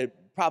that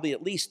probably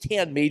at least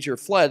 10 major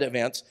flood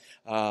events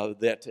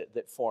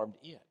that formed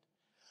it.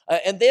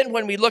 And then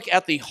when we look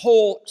at the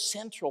whole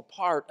central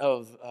part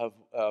of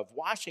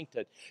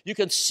Washington, you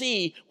can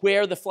see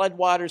where the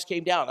floodwaters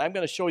came down. I'm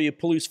going to show you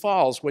Palouse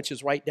Falls, which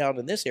is right down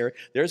in this area.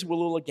 There's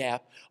Willamette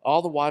Gap.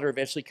 All the water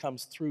eventually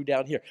comes through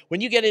down here.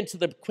 When you get into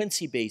the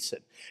Quincy Basin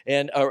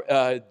and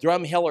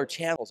Drumheller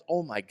channels,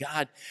 oh my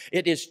God,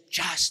 it is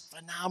just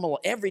phenomenal.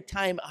 Every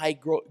time I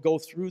go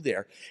through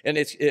there, and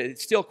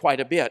it's still quite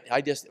a bit,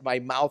 my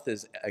mouth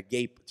is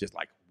agape, just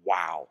like,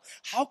 wow,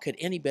 how could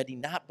anybody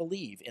not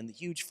believe in the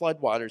huge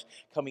floodwaters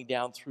coming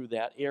down through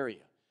that area?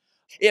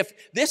 If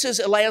this is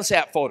a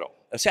Landsat photo,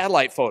 a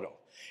satellite photo,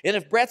 and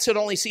if Bretz had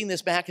only seen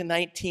this back in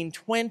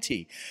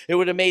 1920, it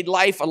would have made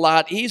life a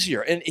lot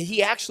easier. And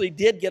he actually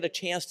did get a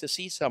chance to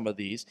see some of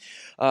these.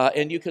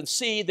 And you can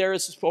see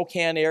there's the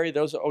Spokane area,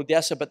 those are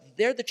Odessa, but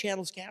they're the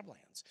Channel's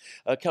Cablands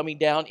coming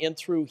down in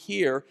through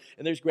here.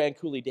 And there's Grand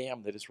Coulee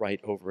Dam that is right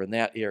over in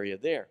that area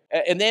there.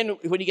 And then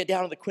when you get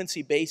down to the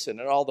Quincy Basin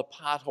and all the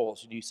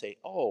potholes, and you say,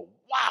 oh,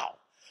 wow.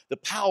 The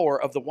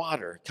power of the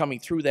water coming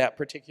through that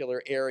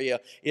particular area,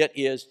 it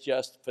is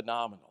just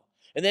phenomenal.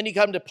 And then you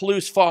come to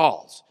Palouse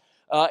Falls.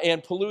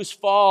 And Palouse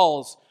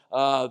Falls,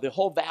 the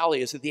whole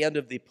valley is at the end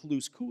of the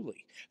Palouse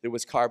Coulee that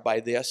was carved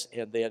by this.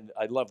 And then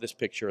I love this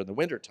picture in the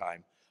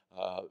wintertime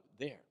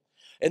there.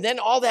 And then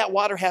all that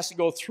water has to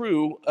go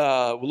through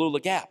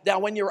Willamette Gap. Now,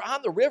 when you're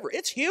on the river,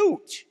 it's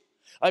huge.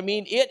 I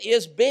mean, it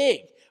is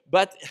big.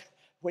 But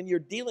when you're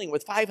dealing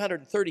with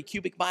 530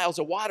 cubic miles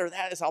of water,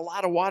 that is a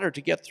lot of water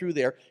to get through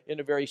there in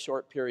a very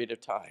short period of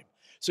time.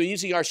 So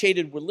using our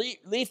shaded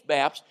relief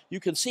maps, you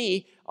can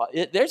see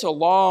there's a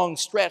long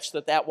stretch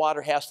that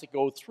water has to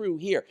go through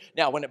here.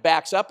 Now, when it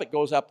backs up, it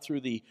goes up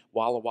through the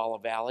Walla Walla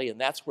Valley, and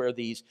that's where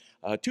these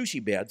tushy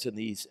beds and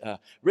these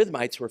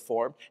rhythmites were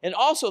formed. And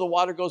also the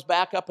water goes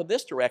back up in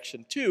this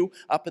direction, too,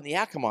 up in the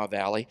Yakima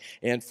Valley,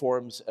 and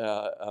forms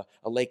a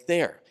lake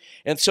there.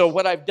 And so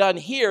what I've done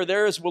here,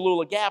 there is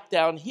Willamette Gap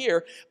down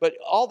here, but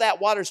all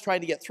that water is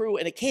trying to get through,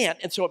 and it can't,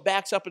 and so it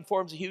backs up and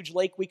forms a huge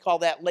lake. We call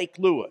that Lake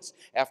Lewis,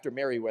 after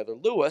Meriwether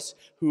Lewis,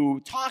 who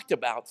talked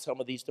about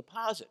some of these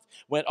deposits.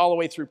 Went all the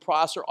way through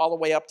Prosser, all the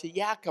way up to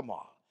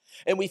Yakima.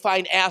 And we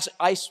find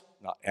ice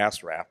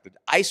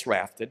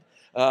rafted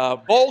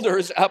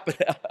boulders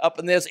up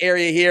in this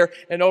area here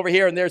and over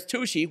here, and there's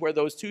Tushy, where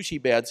those Tushy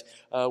beds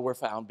were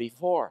found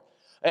before.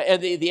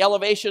 And the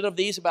elevation of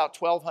these, about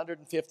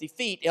 1,250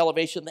 feet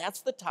elevation,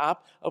 that's the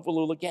top of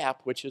Willamette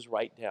Gap, which is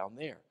right down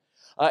there.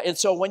 And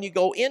so when you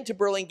go into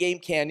Burlingame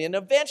Canyon,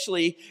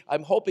 eventually,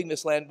 I'm hoping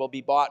this land will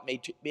be bought,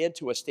 made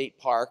into a state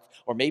park,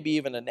 or maybe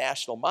even a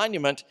national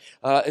monument,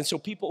 and so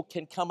people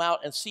can come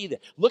out and see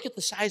that. Look at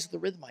the size of the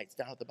rhythmites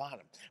down at the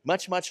bottom.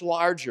 Much, much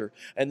larger,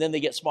 and then they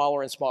get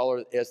smaller and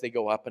smaller as they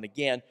go up. And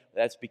again,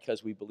 that's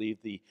because we believe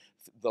the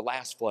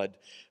last flood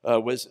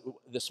was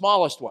the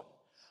smallest one.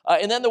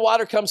 And then the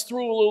water comes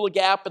through Willamette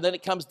Gap, and then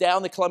it comes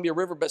down the Columbia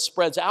River, but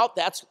spreads out.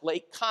 That's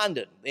Lake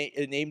Condon,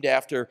 named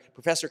after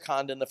Professor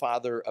Condon, the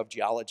father of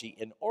geology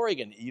in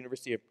Oregon,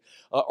 University of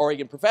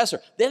Oregon professor.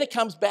 Then it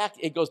comes back,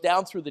 it goes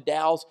down through the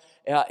Dalles,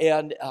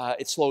 and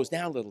it slows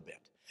down a little bit.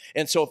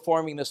 And so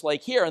forming this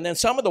lake here. And then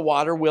some of the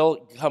water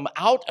will come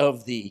out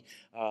of the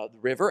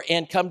river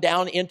and come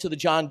down into the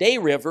John Day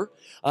River,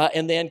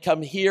 and then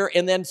come here,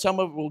 and then some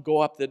of it will go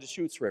up the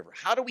Deschutes River.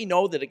 How do we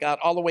know that it got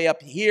all the way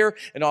up here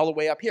and all the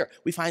way up here?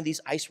 We find these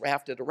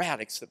ice-rafted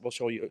erratics that we'll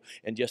show you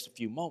in just a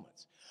few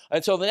moments.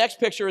 And so the next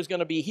picture is going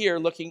to be here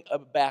looking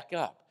back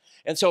up.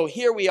 And so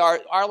here we are.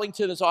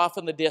 Arlington is off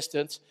in the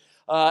distance,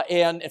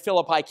 and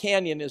Philippi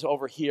Canyon is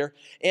over here.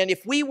 And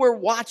if we were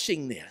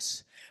watching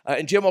this,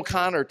 and Jim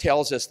O'Connor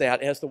tells us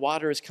that as the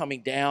water is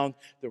coming down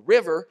the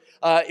river,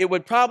 it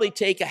would probably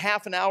take a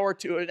half an hour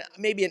to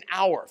maybe an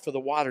hour for the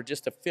water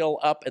just to fill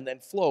up and then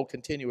flow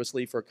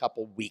continuously for a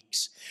couple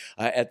weeks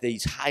at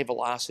these high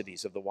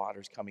velocities of the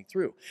waters coming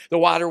through. The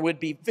water would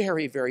be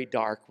very, very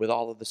dark with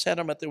all of the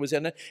sediment that was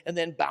in it, and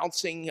then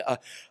bouncing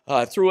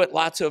through it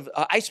lots of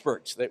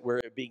icebergs that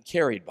were being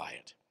carried by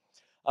it.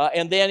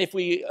 And then if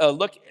we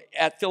look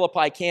at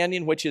Philippi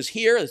Canyon, which is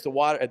here, as the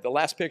water, the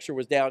last picture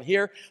was down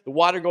here, the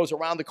water goes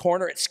around the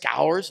corner, it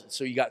scours,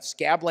 so you got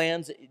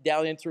scablands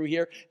down in through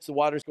here, so the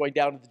water's going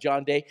down to the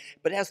John Day.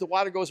 But as the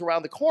water goes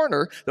around the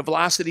corner, the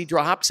velocity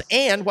drops,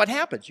 and what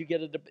happens? You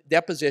get a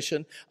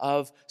deposition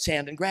of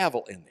sand and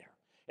gravel in there.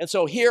 And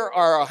so here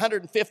are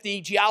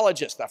 150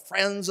 geologists, the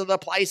friends of the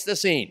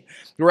Pleistocene,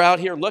 who are out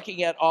here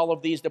looking at all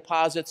of these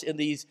deposits in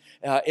these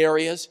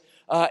areas.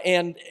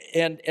 And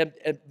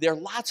there are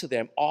lots of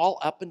them all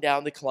up and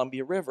down the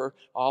Columbia River,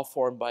 all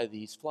formed by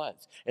these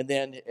floods. And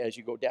then as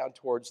you go down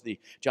towards the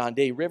John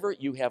Day River,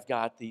 you have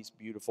got these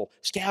beautiful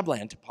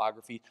scabland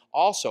topography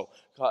also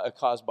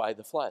caused by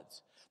the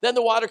floods. Then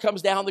the water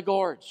comes down the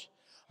gorge.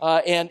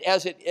 And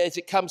as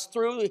it comes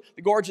through,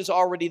 the gorge is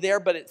already there,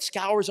 but it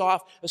scours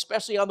off,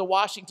 especially on the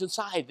Washington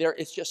side. There,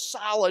 it's just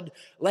solid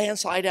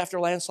landslide after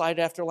landslide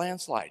after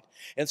landslide.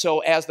 And so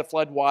as the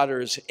flood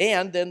waters,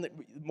 and then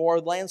more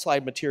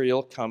landslide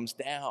material comes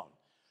down.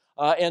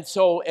 And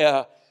so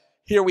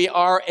here we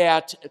are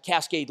at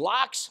Cascade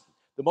Locks,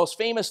 the most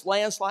famous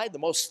landslide, the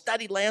most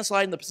studied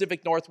landslide in the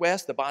Pacific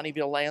Northwest, the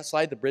Bonneville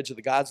landslide, the Bridge of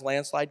the Gods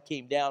landslide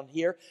came down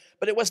here.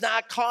 But it was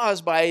not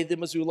caused by the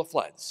Missoula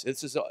Floods.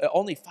 This is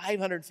only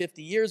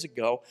 550 years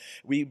ago.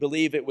 We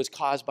believe it was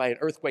caused by an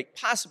earthquake,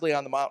 possibly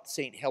on the Mount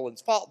St.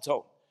 Helens fault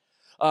zone.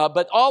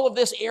 But all of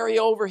this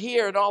area over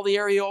here and all the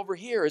area over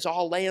here is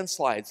all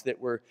landslides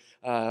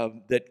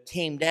that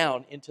came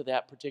down into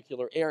that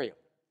particular area.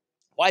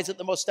 Why is it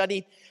the most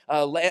studied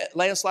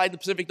landslide in the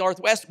Pacific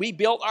Northwest? We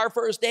built our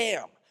first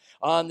dam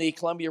on the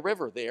Columbia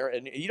River there.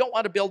 And you don't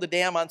want to build a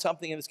dam on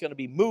something that's going to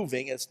be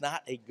moving. It's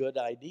not a good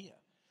idea.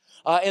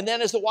 And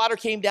then as the water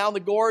came down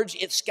the gorge,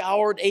 it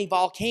scoured a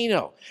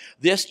volcano.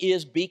 This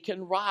is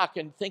Beacon Rock,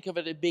 and think of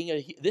it as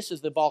being this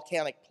is the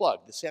volcanic plug,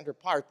 the center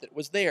part that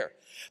was there.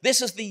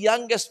 This is the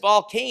youngest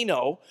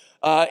volcano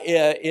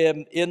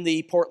in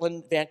the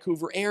Portland,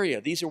 Vancouver area.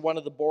 These are one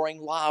of the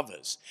boring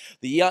lavas.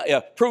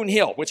 The Prune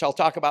Hill, which I'll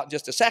talk about in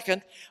just a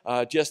second,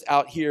 just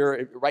out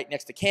here right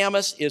next to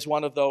Camas is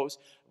one of those.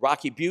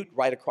 Rocky Butte,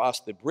 right across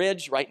the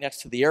bridge, right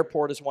next to the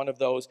airport is one of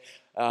those.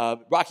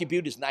 Rocky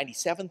Butte is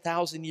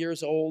 97,000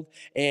 years old,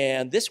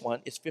 and this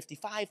one is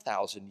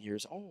 55,000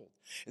 years old.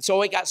 And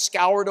so it got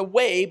scoured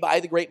away by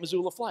the Great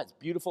Missoula Floods.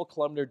 Beautiful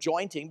columnar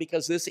jointing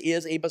because this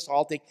is a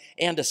basaltic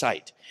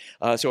andesite.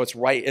 So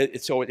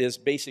it is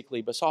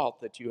basically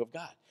basalt that you have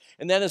got.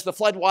 And then as the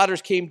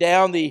floodwaters came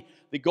down the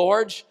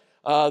gorge,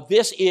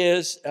 this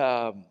is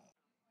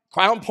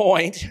Crown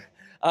Point.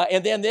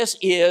 And then this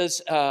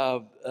is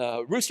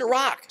Rooster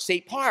Rock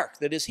State Park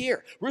that is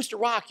here. Rooster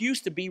Rock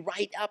used to be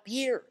right up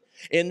here.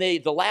 And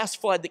the last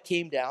flood that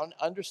came down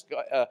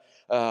undercut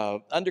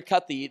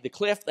the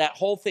cliff. That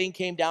whole thing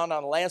came down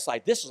on a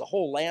landslide. This is a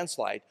whole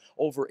landslide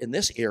over in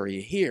this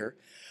area here.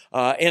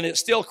 And it's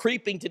still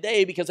creeping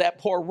today because that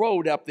poor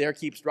road up there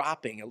keeps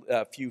dropping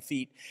a few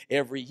feet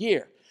every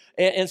year.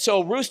 And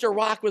so Rooster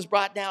Rock was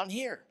brought down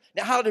here.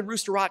 Now, how did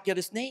Rooster Rock get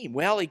its name?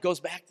 Well, it goes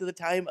back to the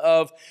time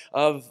of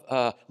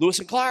Lewis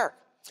and Clark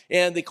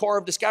and the Corps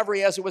of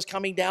Discovery as it was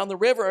coming down the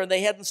river, and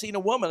they hadn't seen a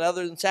woman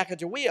other than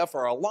Sacagawea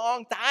for a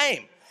long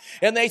time.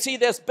 And they see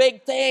this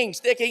big thing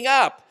sticking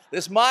up,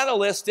 this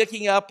monolith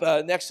sticking up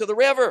next to the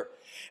river.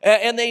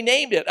 And they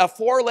named it a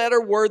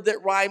 4-letter word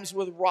that rhymes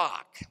with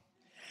rock.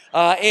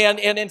 And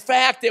in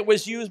fact, it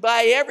was used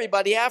by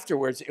everybody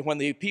afterwards. When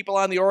the people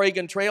on the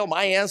Oregon Trail,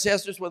 my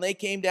ancestors, when they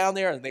came down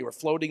there and they were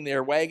floating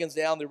their wagons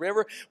down the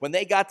river, when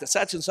they got to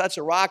such and such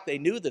a rock, they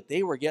knew that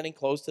they were getting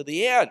close to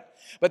the end.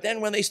 But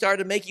then when they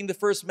started making the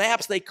first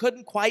maps, they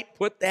couldn't quite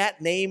put that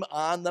name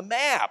on the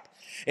map.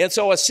 And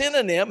so a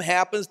synonym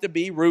happens to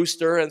be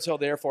Rooster, and so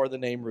therefore the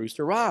name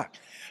Rooster Rock.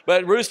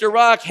 But Rooster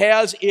Rock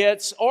has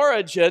its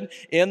origin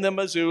in the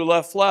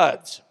Missoula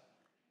Floods.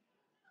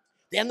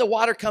 Then the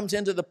water comes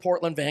into the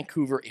Portland,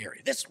 Vancouver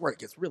area. This is where it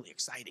gets really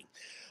exciting.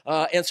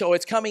 And so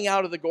it's coming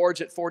out of the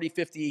gorge at 40,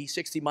 50,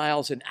 60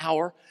 miles an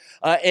hour.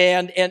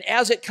 And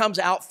as it comes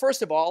out,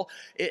 first of all,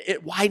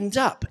 it widens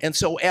up. And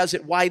so as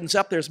it widens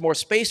up, there's more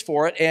space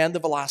for it, and the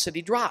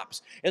velocity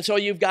drops. And so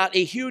you've got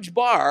a huge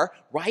bar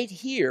right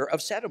here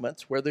of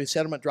sediments where the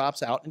sediment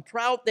drops out in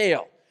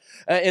Troutdale.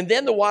 And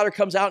then the water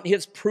comes out and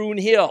hits Prune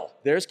Hill.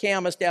 There's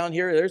Camas down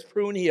here. There's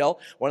Prune Hill,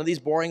 one of these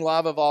boring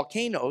lava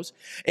volcanoes.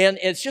 And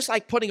it's just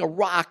like putting a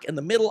rock in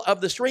the middle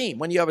of the stream.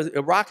 When you have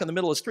a rock in the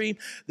middle of the stream,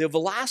 the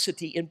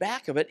velocity in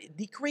back of it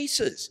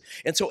decreases.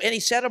 And so any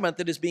sediment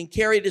that is being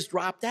carried is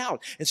dropped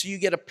out. And so you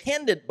get a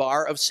pendant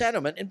bar of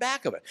sediment in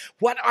back of it.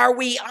 What are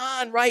we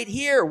on right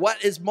here?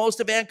 What is most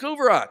of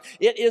Vancouver on?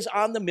 It is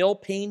on the Mill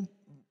Plain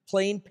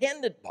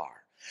Pendant Bar.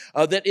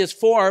 That is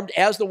formed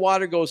as the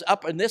water goes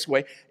up in this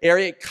way.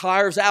 Area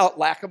carves out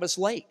Lacamas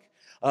Lake,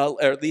 or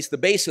at least the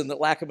basin that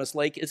Lacamas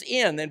Lake is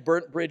in, then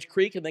Burnt Bridge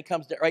Creek, and then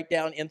comes right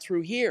down in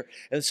through here.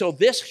 And so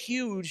this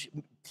huge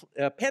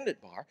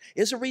pendant bar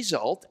is a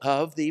result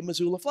of the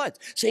Missoula Floods.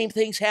 Same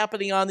thing's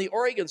happening on the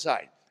Oregon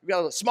side. We've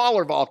got a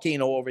smaller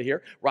volcano over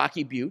here,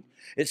 Rocky Butte.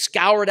 It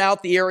scoured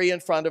out the area in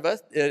front of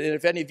us. And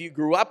if any of you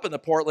grew up in the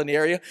Portland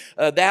area,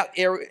 that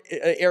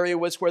area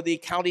was where the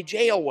county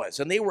jail was.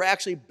 And they were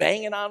actually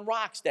banging on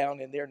rocks down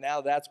in there.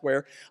 Now that's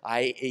where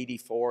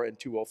I-84 and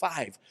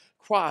 205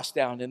 cross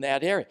down in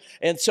that area.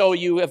 And so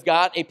you have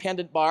got a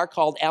pendant bar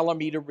called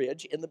Alameda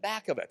Ridge in the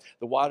back of it.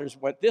 The waters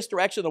went this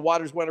direction. The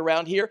waters went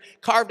around here,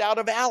 carved out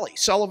a valley,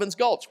 Sullivan's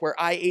Gulch, where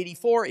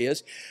I-84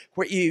 is,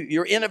 where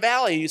you're in a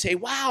valley and you say,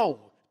 wow,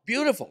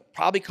 beautiful,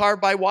 probably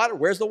carved by water.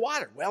 Where's the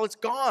water? Well, it's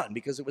gone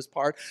because it was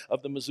part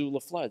of the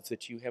Missoula Floods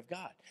that you have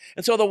got.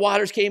 And so the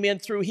waters came in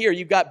through here.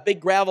 You've got big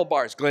gravel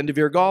bars.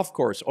 Glendevere Golf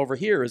Course over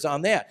here is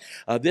on that.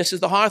 This is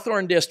the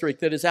Hawthorne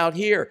District that is out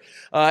here.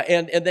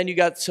 And then you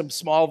got some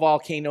small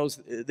volcanoes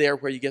there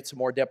where you get some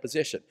more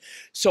deposition.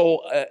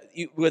 So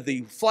with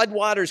the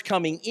floodwaters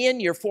coming in,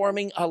 you're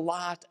forming a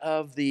lot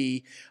of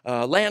the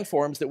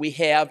landforms that we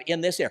have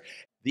in this area.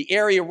 The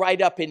area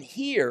right up in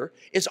here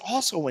is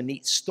also a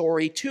neat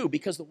story too,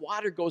 because the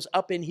water goes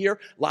up in here,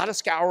 a lot of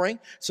scouring.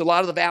 So a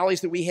lot of the valleys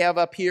that we have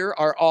up here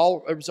are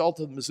all a result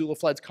of the Missoula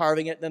Floods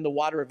carving it, and then the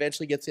water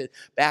eventually gets it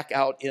back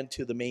out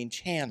into the main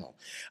channel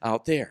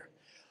out there.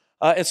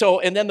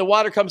 And then the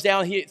water comes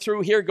down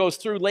through here, goes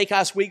through Lake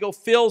Oswego,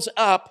 fills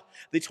up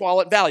the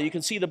Tualatin Valley. You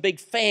can see the big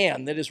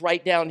fan that is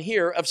right down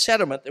here of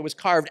sediment that was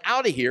carved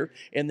out of here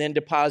and then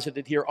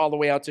deposited here all the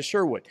way out to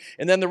Sherwood.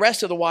 And then the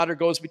rest of the water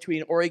goes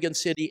between Oregon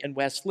City and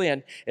West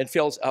Lynn and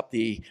fills up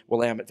the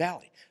Willamette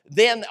Valley.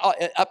 Then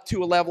up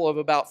to a level of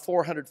about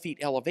 400 feet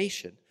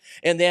elevation.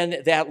 And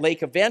then that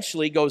lake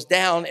eventually goes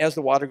down as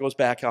the water goes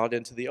back out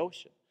into the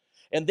ocean.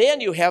 And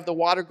then you have the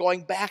water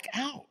going back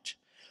out.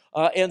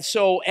 And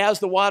so as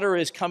the water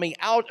is coming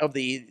out of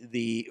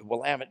the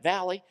Willamette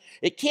Valley,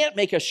 it can't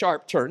make a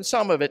sharp turn.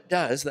 Some of it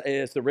does,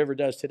 as the river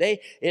does today.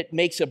 It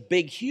makes a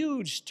big,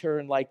 huge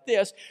turn like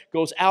this,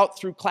 goes out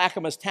through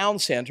Clackamas Town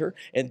Center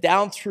and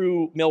down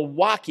through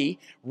Milwaukee,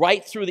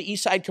 right through the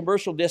East Side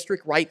Commercial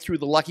District, right through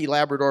the Lucky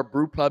Labrador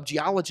Brew Pub.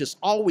 Geologists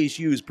always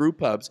use brew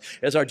pubs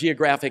as our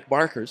geographic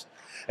markers.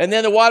 And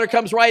then the water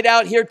comes right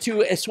out here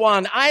to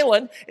Swan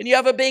Island, and you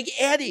have a big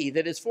eddy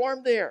that is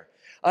formed there.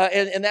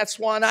 And that's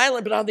Swan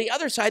Island. But on the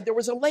other side, there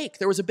was a lake.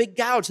 There was a big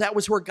gouge. That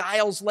was where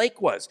Giles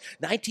Lake was.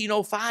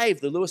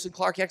 1905, the Lewis and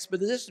Clark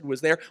expedition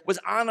was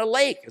on a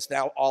lake. It's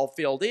now all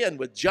filled in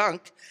with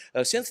junk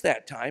since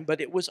that time,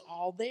 but it was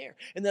all there.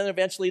 And then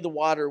eventually the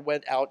water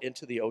went out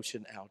into the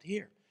ocean out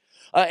here.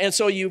 And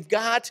so you've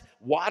got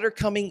water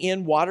coming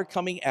in, water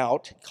coming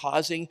out,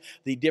 causing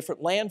the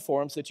different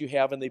landforms that you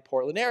have in the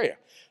Portland area.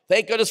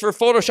 Thank goodness for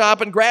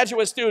Photoshop and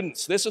graduate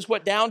students. This is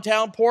what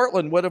downtown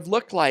Portland would have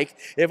looked like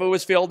if it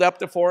was filled up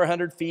to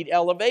 400 feet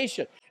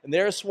elevation. And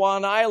there's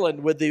Swan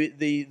Island with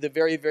the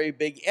very, very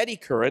big eddy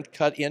current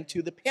cut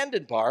into the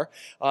pendant bar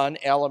on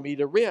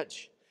Alameda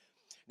Ridge.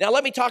 Now,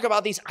 let me talk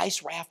about these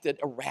ice-rafted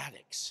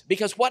erratics,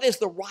 because what is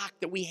the rock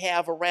that we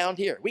have around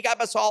here? We got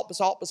basalt,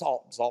 basalt,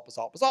 basalt, basalt,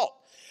 basalt, basalt.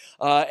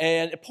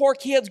 And poor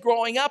kids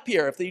growing up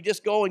here, if they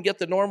just go and get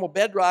the normal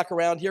bedrock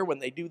around here when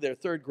they do their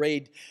third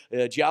grade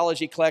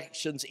geology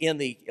collections in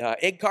the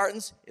egg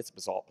cartons, it's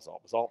basalt,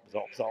 basalt, basalt,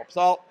 basalt, basalt,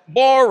 basalt.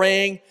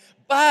 Boring.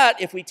 But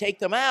if we take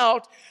them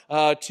out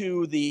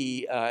to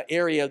the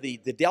area, the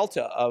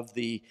delta of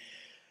the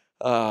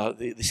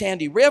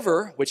Sandy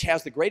River, which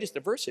has the greatest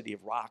diversity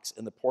of rocks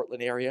in the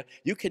Portland area,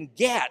 you can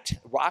get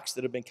rocks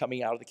that have been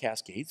coming out of the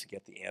Cascades. You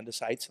get the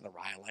andesites and the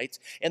rhyolites,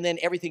 and then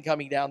everything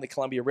coming down the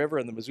Columbia River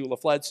and the Missoula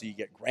Floods. So you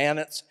get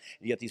granites,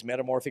 you get these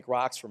metamorphic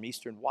rocks from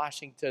eastern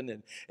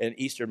Washington and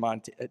eastern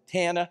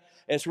Montana.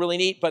 And it's really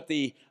neat, but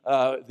the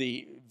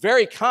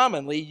very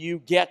commonly you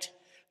get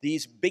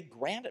these big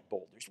granite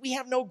boulders. We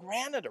have no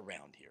granite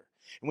around here.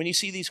 And when you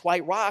see these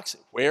white rocks,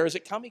 where is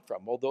it coming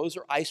from? Well, those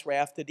are ice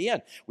rafted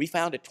in. We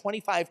found a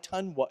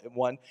 25-ton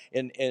one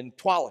in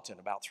Tualatin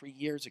about 3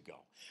 years ago.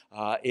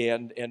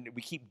 And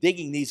we keep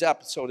digging these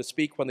up, so to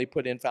speak, when they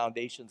put in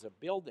foundations of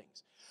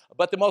buildings.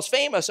 But the most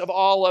famous of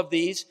all of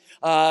these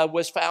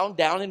was found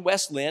down in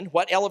West Lynn.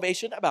 What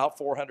elevation? About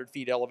 400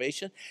 feet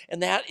elevation.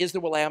 And that is the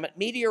Willamette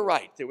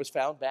meteorite that was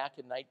found back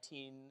in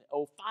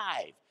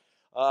 1905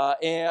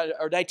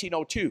 or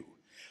 1902.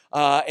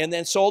 And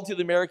then sold to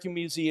the American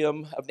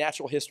Museum of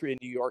Natural History in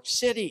New York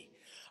City.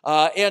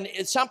 And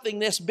it's something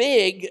this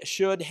big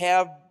should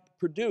have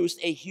produced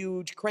a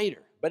huge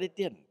crater, but it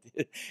didn't.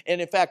 And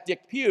in fact,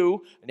 Dick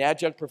Pugh, an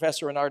adjunct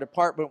professor in our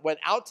department, went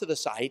out to the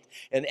site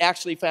and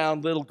actually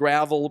found little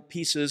gravel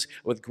pieces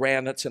with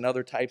granites and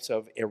other types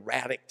of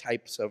erratic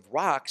types of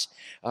rocks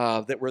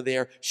that were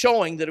there,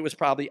 showing that it was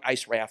probably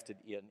ice rafted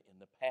in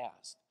the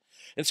past.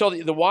 And so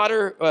the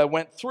water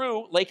went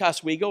through Lake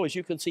Oswego, as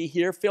you can see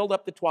here, filled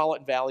up the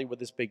Tualatin Valley with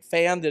this big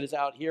fan that is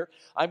out here.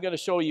 I'm going to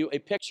show you a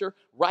picture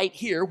right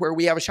here where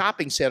we have a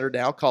shopping center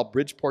now called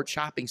Bridgeport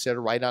Shopping Center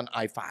right on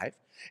I-5.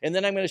 And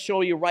then I'm going to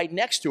show you right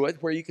next to it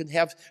where you can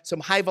have some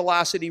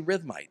high-velocity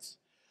rhythmites.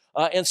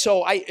 And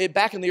so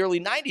back in the early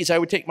 90s, I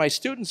would take my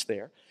students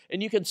there.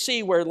 And you can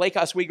see where Lake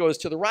Oswego is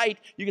to the right,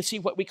 you can see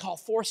what we call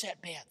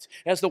foreset beds.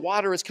 As the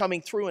water is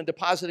coming through and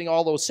depositing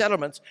all those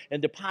sediments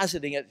and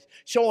depositing it,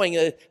 showing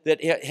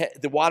that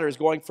the water is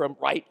going from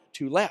right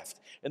to left.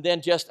 And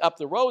then just up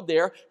the road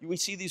there, we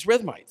see these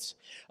rhythmites.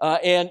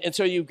 And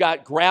so you've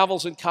got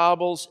gravels and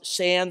cobbles,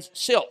 sands,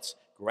 silts.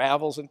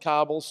 Gravels and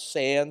cobbles,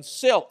 sands,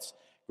 silts.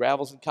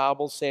 Gravels and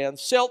cobbles, sands,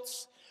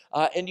 silts.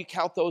 And you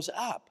count those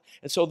up.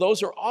 And so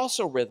those are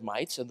also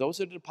rhythmites, and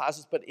those are the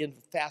deposits, but in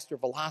faster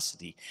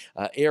velocity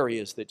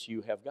areas that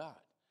you have got.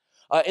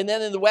 And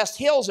then in the West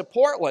Hills of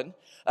Portland,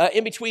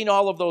 in between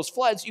all of those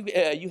floods,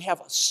 you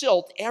have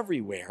silt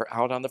everywhere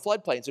out on the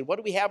floodplains. And what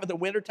do we have in the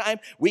wintertime?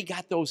 We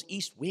got those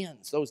east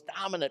winds, those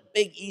dominant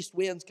big east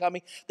winds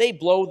coming. They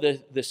blow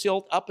the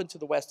silt up into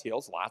the West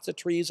Hills. Lots of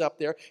trees up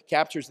there,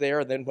 captures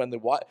there. And then when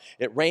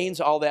it rains,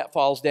 all that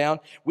falls down.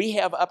 We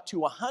have up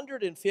to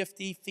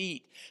 150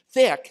 feet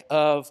thick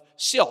of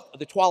silt,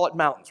 the Tualatin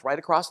Mountains, right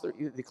across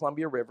the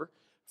Columbia River.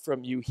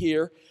 From you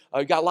here.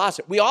 We got lots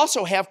of it. We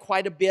also have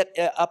quite a bit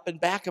up and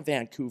back of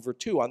Vancouver,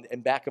 too,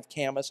 and back of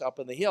Camas up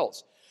in the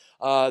hills.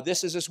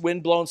 This is this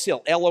windblown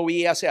silt,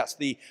 L-O-E-S-S,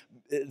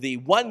 the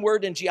one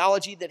word in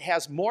geology that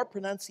has more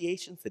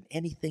pronunciations than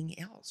anything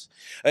else.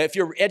 If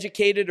you're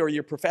educated or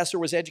your professor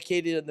was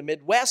educated in the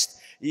Midwest,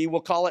 you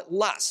will call it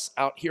Luss.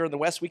 Out here in the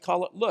West, we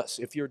call it Luss.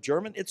 If you're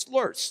German, it's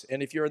Lurs.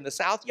 And if you're in the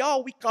South,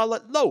 y'all, we call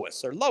it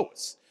Lois or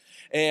Lois.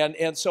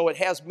 And so it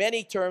has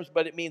many terms,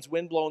 but it means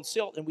windblown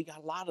silt, and we got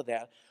a lot of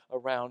that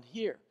around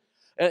here.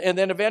 And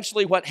then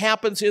eventually what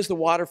happens is the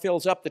water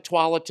fills up the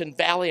Tualatin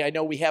Valley. I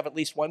know we have at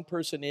least one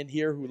person in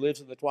here who lives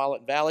in the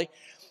Tualatin Valley.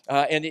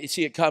 And you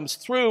see it comes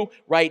through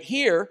right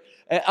here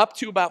up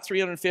to about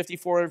 350,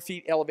 400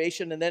 feet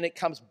elevation, and then it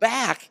comes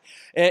back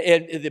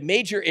in the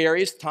major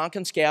areas,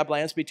 Tonkin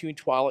Scablands between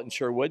Tualatin and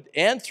Sherwood,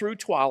 and through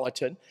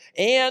Tualatin,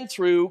 and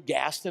through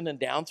Gaston and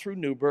down through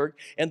Newburgh.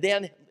 And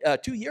then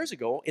 2 years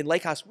ago in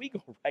Lake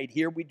Oswego right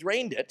here, we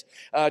drained it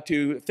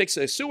to fix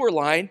a sewer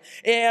line,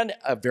 and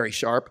a very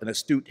sharp and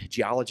astute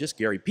geologist,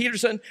 Gary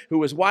Peterson, who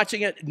was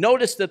watching it,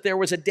 noticed that there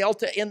was a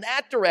delta in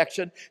that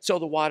direction, so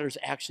the waters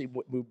actually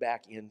moved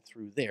back in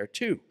through there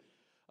too.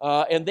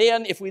 And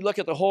then if we look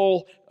at the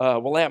whole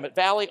Willamette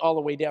Valley all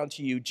the way down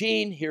to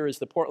Eugene, here is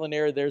the Portland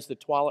area, there's the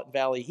Tualatin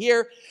Valley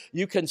here.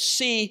 You can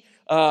see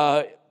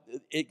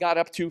it got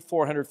up to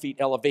 400 feet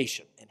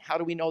elevation. And How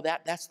do we know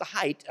that? That's the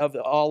height of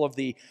all of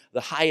the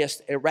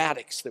highest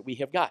erratics that we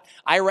have got.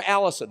 Ira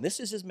Allison, this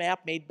is his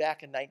map made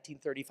back in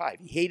 1935.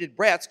 He hated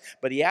Bretz,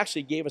 but he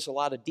actually gave us a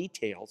lot of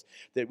details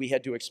that we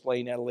had to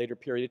explain at a later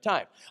period of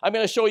time. I'm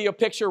going to show you a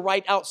picture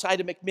right outside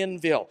of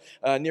McMinnville,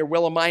 near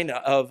Willamette,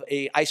 of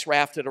a ice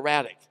rafted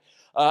erratic.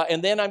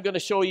 And then I'm going to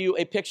show you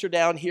a picture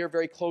down here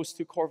very close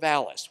to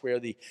Corvallis, where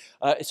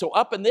so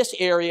up in this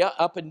area,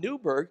 up in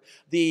Newburgh,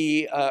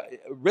 the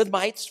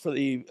rhythmites for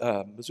the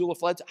Missoula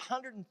Floods,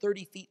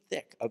 130 feet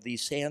thick of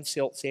these sand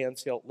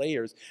silt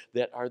layers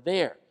that are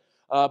there.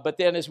 But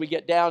then as we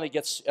get down, it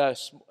gets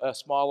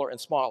smaller and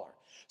smaller.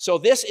 So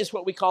this is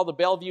what we call the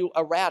Bellevue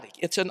erratic.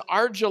 It's an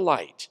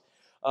argillite.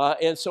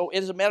 And so it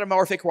is a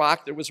metamorphic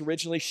rock that was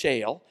originally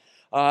shale.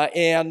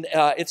 And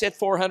it's at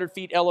 400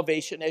 feet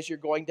elevation as you're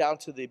going down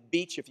to the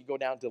beach. If you go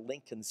down to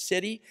Lincoln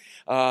City,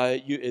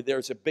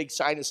 there's a big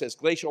sign that says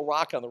Glacial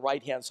Rock on the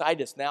right-hand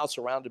side. It's now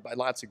surrounded by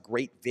lots of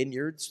great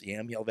vineyards, the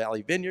Amhill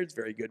Valley Vineyards,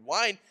 very good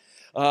wine.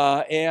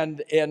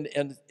 And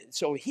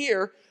so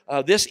here,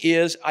 this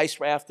is ice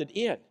rafted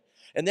in.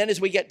 And then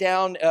as we get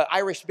down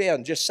Irish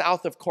Bend, just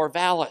south of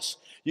Corvallis,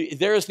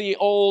 there's the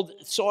old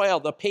soil,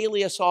 the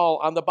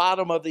paleosol on the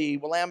bottom of the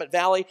Willamette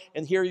Valley,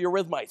 and here are your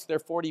rhythmites. There are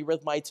 40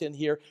 rhythmites in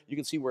here. You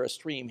can see where a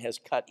stream has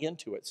cut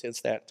into it since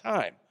that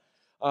time.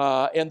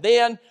 And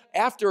then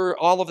after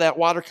all of that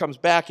water comes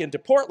back into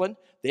Portland,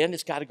 then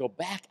it's got to go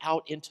back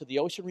out into the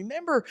ocean.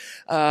 Remember,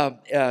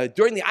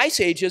 during the ice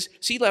ages,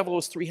 sea level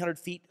was 300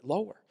 feet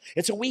lower.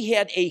 And so we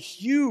had a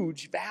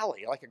huge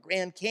valley, like a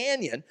Grand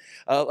Canyon,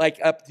 like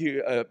up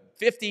to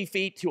 50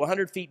 feet to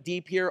 100 feet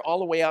deep here, all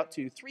the way out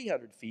to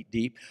 300 feet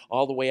deep,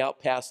 all the way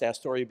out past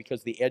Astoria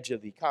because the edge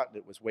of the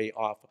continent was way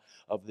off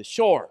of the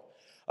shore.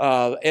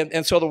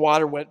 And so the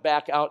water went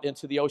back out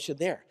into the ocean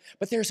there.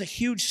 But there's a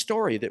huge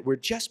story that we're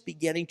just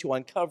beginning to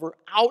uncover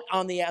out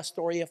on the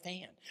Astoria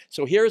Fan.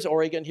 So here's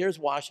Oregon, here's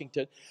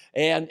Washington,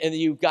 and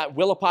you've got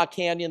Willapa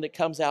Canyon that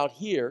comes out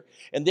here,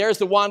 and there's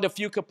the Juan de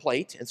Fuca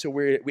Plate, and so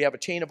we have a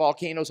chain of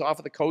volcanoes off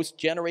of the coast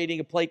generating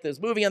a plate that's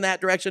moving in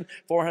that direction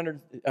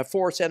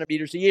 4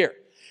 centimeters a year.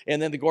 And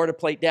then the Gorda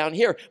Plate down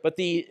here. But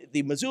the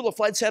Missoula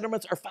flood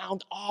sediments are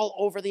found all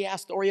over the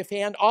Astoria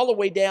Fan, all the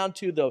way down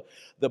to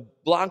the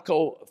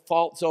Blanco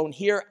fault zone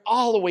here,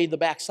 all the way to the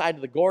backside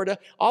of the Gorda,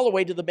 all the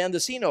way to the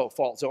Mendocino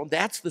fault zone.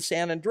 That's the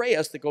San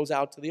Andreas that goes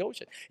out to the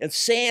ocean. And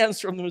sands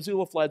from the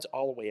Missoula floods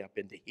all the way up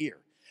into here.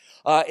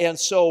 And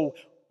so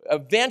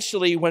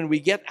eventually, when we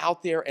get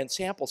out there and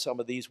sample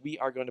some of these, we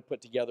are going to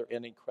put together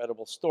an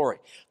incredible story.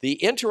 The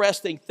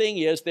interesting thing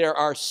is there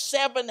are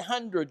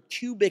 700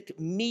 cubic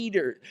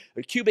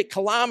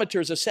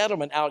kilometers of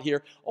sediment out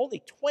here,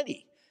 only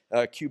 20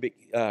 cubic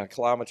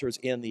kilometers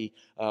in the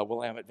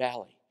Willamette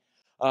Valley.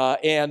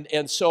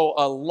 And so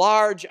a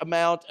large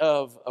amount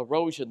of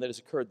erosion that has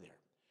occurred there.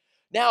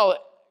 Now,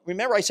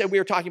 remember I said we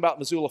were talking about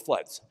Missoula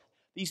floods.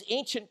 These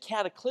ancient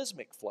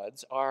cataclysmic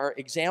floods are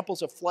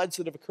examples of floods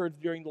that have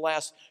occurred during the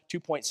last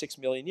 2.6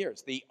 million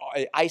years, the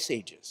ice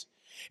ages.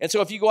 And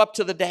so if you go up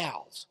to the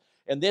Dalles,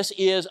 and this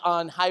is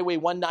on Highway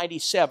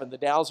 197, the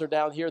Dalles are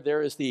down here,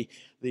 there is the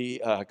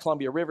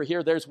Columbia River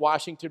here, there's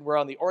Washington, we're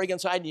on the Oregon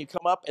side, and you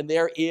come up and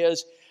there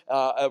is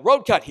a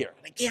road cut here.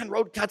 And again,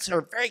 road cuts are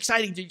very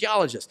exciting to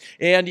geologists.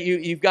 And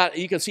you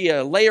can see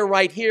a layer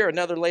right here,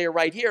 another layer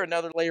right here,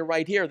 another layer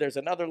right here. There's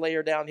another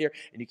layer down here,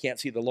 and you can't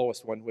see the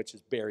lowest one, which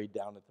is buried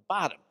down at the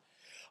bottom.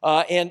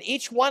 And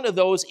each one of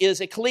those is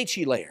a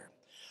caliche layer.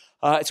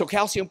 So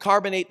calcium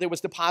carbonate that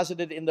was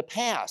deposited in the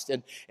past.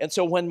 And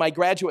so when my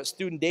graduate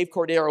student, Dave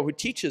Cordero, who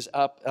teaches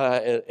up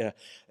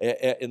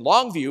in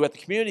Longview at the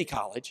community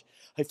college,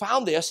 I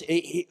found this.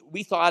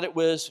 We thought it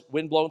was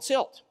windblown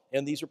silt.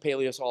 And these are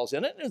paleosols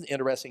in it. It was an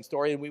interesting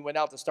story. And we went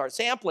out to start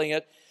sampling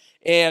it.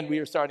 And we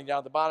were starting down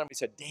at the bottom. We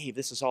said, Dave,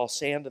 this is all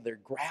sand and there's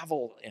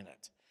gravel in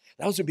it.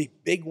 Those would be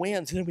big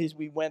winds. And as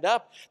we went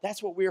up,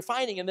 that's what we were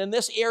finding. And then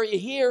this area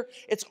here,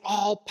 it's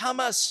all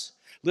pumice.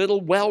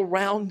 Little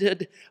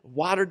well-rounded,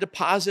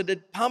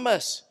 water-deposited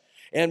pumice.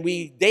 And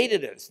we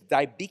dated it as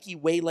Dibiki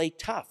Waylay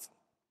Tuff.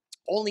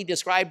 Only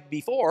described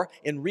before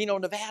in Reno,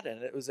 Nevada,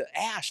 and it was an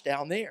ash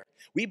down there.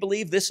 We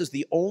believe this is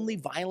the only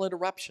violent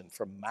eruption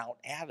from Mount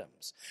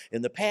Adams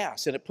in the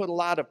past, and it put a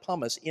lot of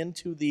pumice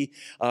into the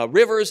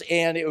rivers,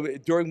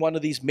 and during one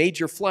of these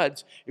major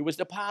floods, it was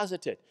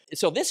deposited.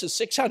 So this is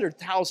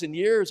 600,000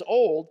 years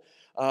old.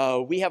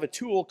 We have a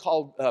tool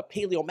called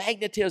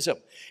paleomagnetism,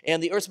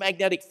 and the Earth's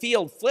magnetic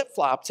field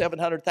flip-flopped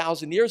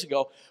 700,000 years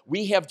ago.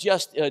 We have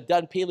just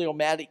done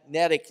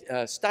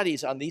paleomagnetic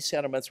studies on these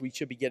sediments. We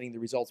should be getting the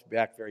results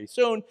back very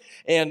soon,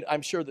 and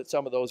I'm sure that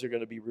some of those are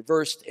going to be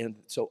reversed and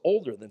so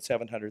older than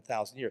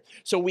 700,000 years.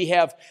 So we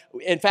have,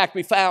 in fact,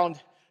 we found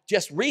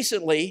just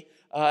recently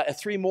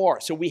 3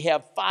 more. So we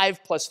have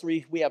 5 plus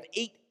 3. We have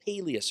 8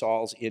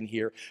 paleosols in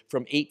here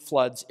from 8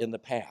 floods in the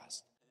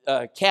past.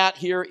 Kat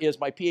here is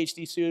my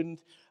PhD student,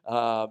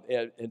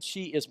 and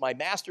she is my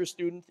master's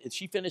student, and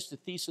she finished a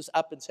thesis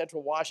up in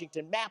Central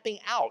Washington mapping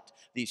out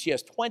these. She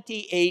has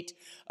 28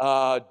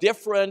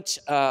 different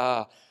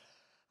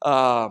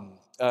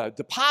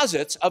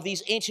deposits of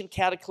these ancient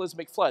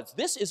cataclysmic floods.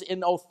 This is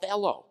in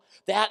Othello.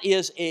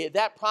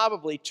 That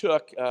probably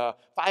took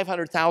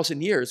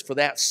 500,000 years for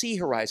that sea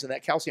horizon,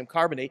 that calcium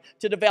carbonate,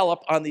 to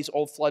develop on these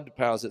old flood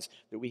deposits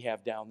that we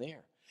have down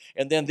there.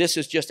 And then this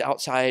is just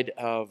outside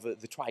of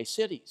the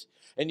Tri-Cities.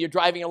 And you're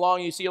driving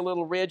along, you see a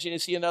little ridge, and you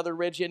see another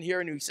ridge in here,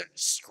 and you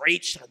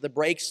screech the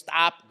brakes,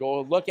 stop,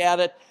 go look at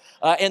it.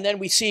 And then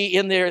we see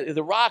in there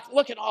the rock.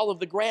 Look at all of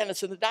the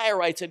granites and the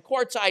diorites and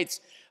quartzites.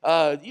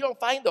 You don't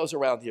find those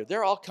around here.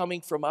 They're all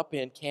coming from up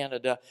in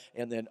Canada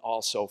and then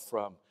also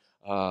from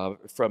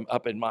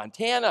up in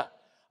Montana.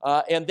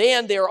 And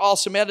then they're all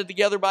cemented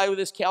together by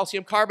this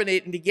calcium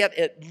carbonate. And to get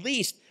at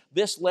least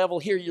this level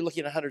here, you're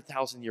looking at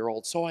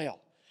 100,000-year-old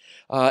soil.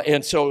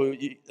 And so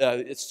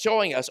it's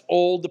showing us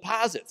old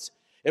deposits.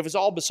 If it's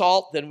all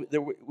basalt, then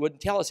it wouldn't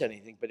tell us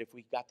anything. But if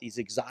we've got these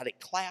exotic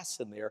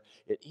clasts in there,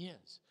 it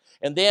is.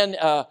 And then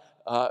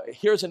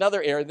here's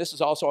another area. This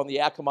is also on the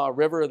Yakima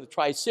River in the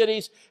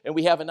Tri-Cities. And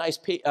we have a nice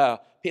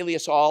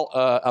paleosol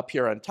up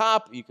here on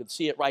top. You can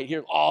see it right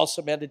here, all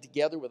cemented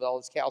together with all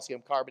this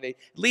calcium carbonate,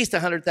 at least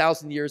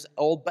 100,000 years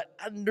old. But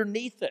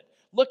underneath it,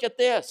 look at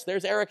this.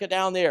 There's Erica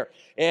down there.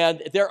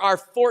 And there are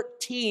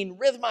 14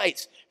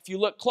 rhythmites. If you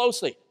look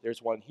closely,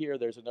 there's one here,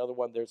 there's another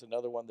one, there's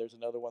another one, there's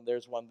another one,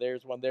 there's one,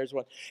 there's one, there's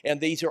one.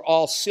 And these are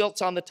all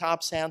silts on the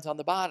top, sands on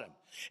the bottom.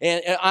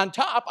 And on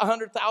top,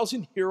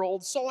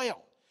 100,000-year-old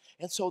soil.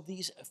 And so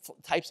these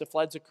types of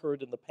floods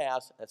occurred in the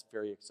past. That's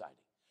very exciting.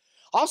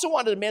 I also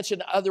wanted to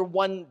mention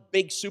one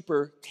big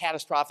super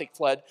catastrophic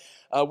flood.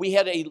 We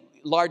had a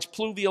large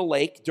pluvial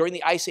lake during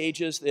the ice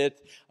ages in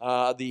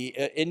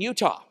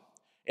Utah.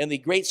 And the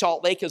Great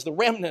Salt Lake is the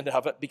remnant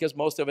of it because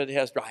most of it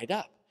has dried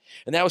up.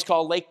 And that was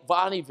called Lake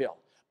Bonneville.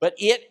 But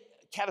it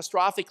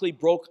catastrophically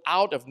broke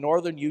out of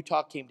northern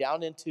Utah, came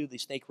down into the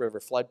Snake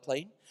River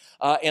floodplain,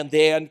 and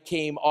then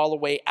came all the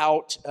way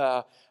out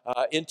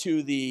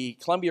into the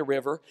Columbia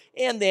River,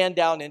 and then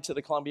down into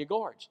the Columbia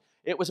Gorge.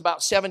 It was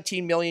about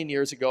 17 million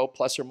years ago,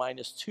 plus or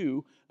minus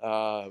 2,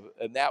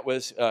 and that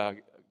was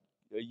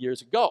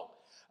years ago.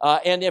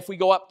 And if we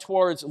go up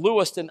towards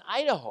Lewiston,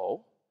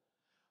 Idaho,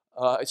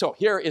 so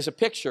here is a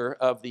picture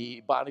of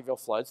the Bonneville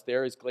floods.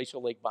 There is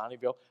Glacial Lake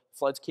Bonneville.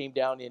 Floods came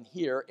down in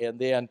here, and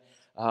then,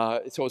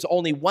 so it's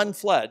only one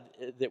flood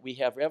that we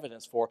have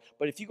evidence for.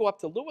 But if you go up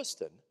to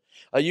Lewiston,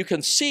 you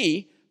can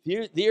see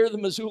here are the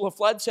Missoula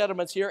flood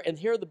sediments here, and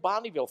here are the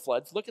Bonneville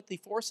floods. Look at the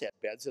foreset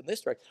beds in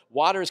this direction.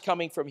 Water is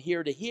coming from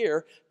here to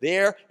here,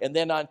 there, and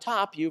then on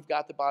top, you've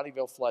got the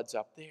Bonneville floods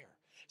up there.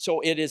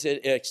 So it is an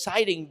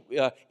exciting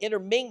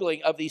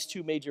intermingling of these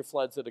two major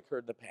floods that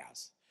occurred in the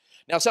past.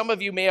 Now, some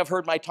of you may have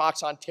heard my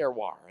talks on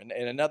terroir, and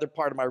another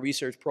part of my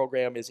research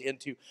program is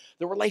into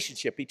the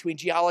relationship between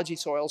geology,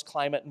 soils,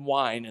 climate, and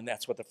wine, and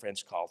that's what the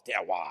French call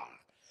terroir.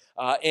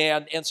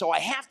 And so I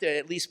have to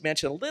at least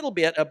mention a little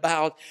bit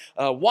about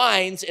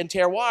wines and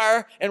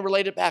terroir and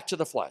relate it back to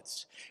the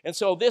floods. And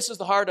so this is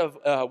the heart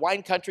of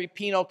wine country,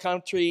 Pinot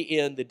country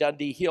in the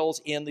Dundee Hills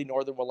in the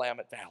northern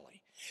Willamette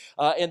Valley.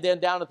 And then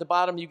down at the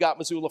bottom, you got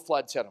Missoula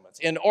flood sediments.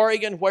 In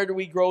Oregon, where do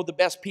we grow the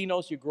best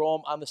Pinots? You grow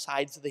them on the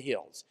sides of the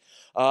hills.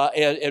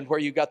 And where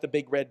you got the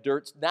big red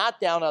dirts, not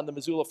down on the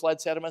Missoula flood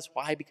sediments.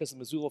 Why? Because the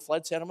Missoula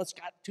flood sediments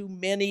got too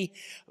many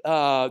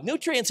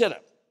nutrients in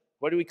them.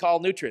 What do we call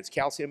nutrients?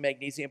 Calcium,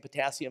 magnesium,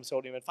 potassium,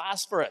 sodium, and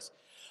phosphorus.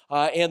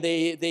 And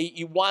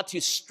you want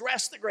to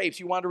stress the grapes.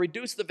 You want to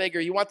reduce the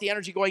vigor. You want the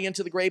energy going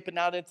into the grape and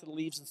not into the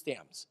leaves and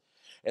stems.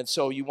 And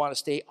so you want to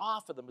stay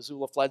off of the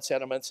Missoula flood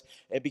sediments.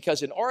 And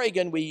because in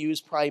Oregon, we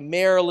use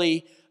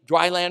primarily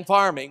dryland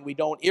farming, we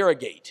don't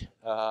irrigate.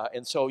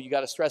 And so you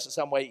got to stress it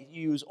some way.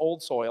 You use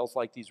old soils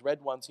like these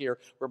red ones here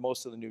where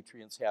most of the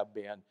nutrients have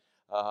been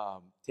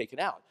taken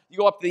out. You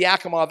go up to the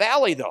Yakima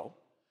Valley, though,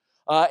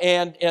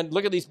 and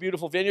look at these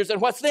beautiful vineyards. And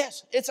what's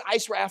this? It's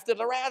ice rafted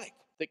erratic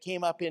that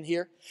came up in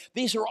here.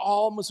 These are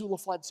all Missoula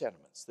flood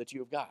sediments that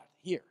you've got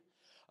here.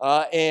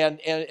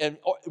 And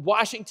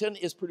Washington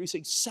is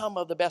producing some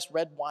of the best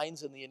red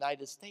wines in the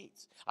United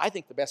States. I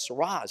think the best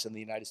Syrahs in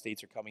the United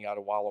States are coming out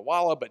of Walla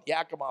Walla, but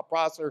Yakima,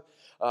 Prosser,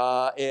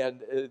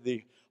 and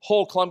the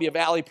whole Columbia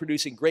Valley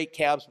producing great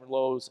Cabs,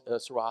 Merlots,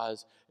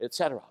 Syrahs,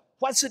 etc.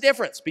 What's the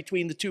difference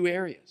between the two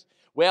areas?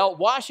 Well,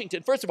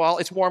 Washington, first of all,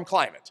 it's warm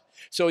climate.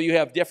 So you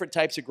have different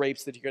types of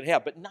grapes that you're going to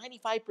have. But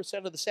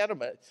 95% of the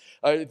sediment,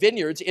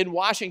 vineyards in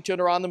Washington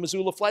are on the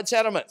Missoula flood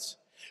sediments.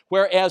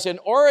 Whereas in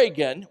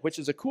Oregon, which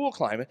is a cool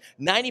climate,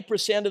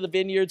 90% of the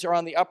vineyards are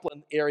on the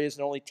upland areas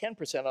and only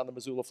 10% on the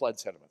Missoula flood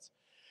sediments.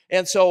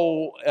 And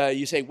so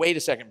you say, wait a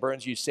second,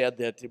 Burns, you said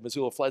that the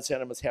Missoula flood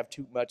sediments have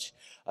too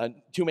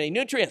many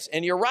nutrients.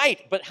 And you're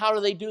right, but how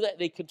do they do that?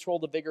 They control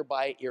the vigor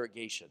by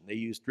irrigation. They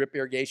use drip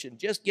irrigation,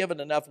 just give it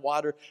enough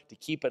water to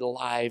keep it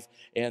alive,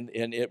 and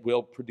it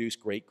will produce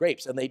great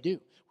grapes. And they do.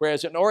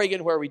 Whereas in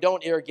Oregon, where we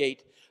don't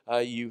irrigate,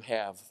 you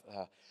have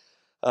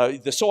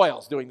the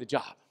soils doing the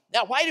job.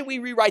 Now, why did we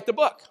rewrite the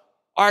book?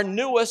 Our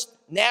newest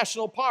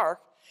national park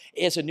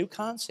is a new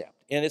concept,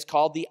 and it's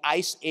called the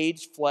Ice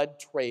Age Flood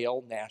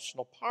Trail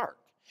National Park.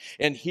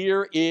 And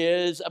here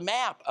is a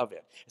map of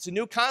it. It's a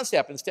new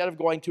concept. Instead of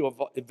going to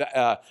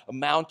a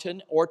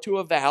mountain or to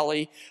a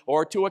valley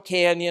or to a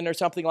canyon or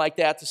something like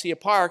that to see a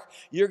park,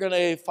 you're going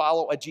to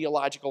follow a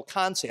geological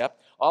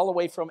concept all the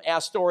way from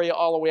Astoria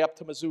all the way up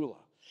to Missoula.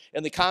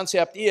 And the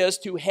concept is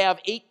to have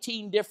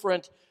 18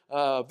 different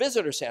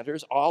visitor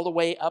centers all the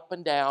way up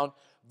and down,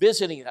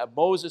 visiting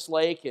Moses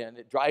Lake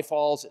and Dry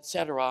Falls,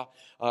 etc.,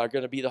 are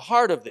going to be the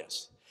heart of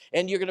this.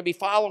 And you're going to be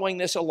following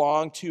this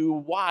along to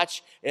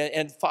watch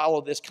and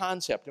follow this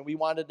concept. And we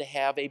wanted to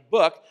have a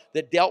book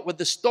that dealt with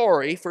the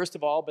story, first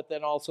of all, but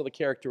then also the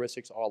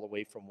characteristics all the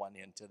way from one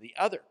end to the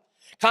other.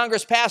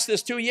 Congress passed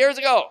this 2 years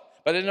ago,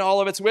 but in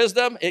all of its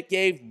wisdom, it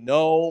gave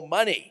no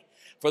money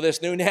for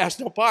this new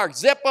national park.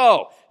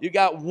 Zippo, you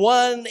got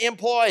one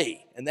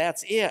employee, and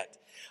that's it.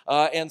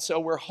 And so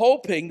we're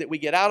hoping that we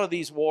get out of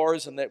these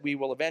wars and that we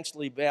will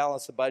eventually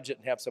balance the budget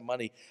and have some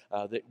money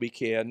that we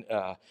can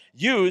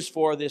use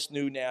for this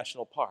new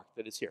national park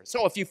that is here.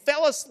 So if you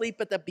fell asleep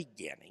at the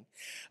beginning,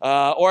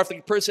 or if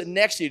the person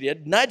next to you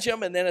did, nudge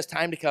them, and then it's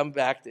time to come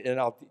back, and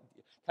I'll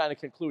kind of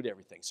conclude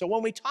everything. So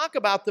when we talk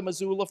about the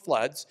Missoula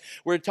floods,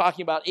 we're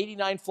talking about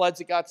 89 floods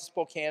that got to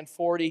Spokane,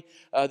 40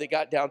 that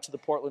got down to the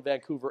Portland,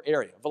 Vancouver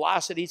area.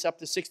 Velocities up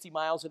to 60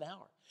 miles an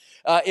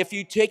hour. If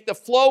you take the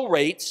flow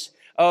rates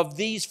of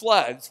these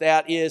floods,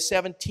 that is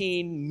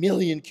 17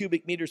 million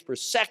cubic meters per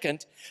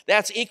second.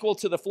 That's equal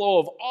to the flow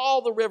of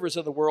all the rivers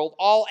of the world,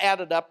 all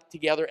added up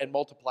together and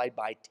multiplied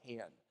by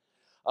 10.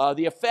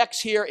 The effects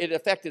here, it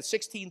affected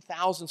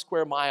 16,000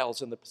 square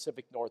miles in the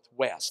Pacific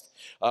Northwest,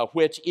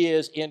 which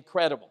is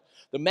incredible.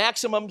 The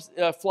maximum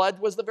flood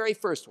was the very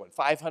first one,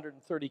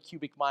 530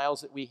 cubic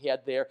miles that we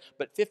had there,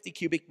 but 50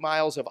 cubic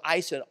miles of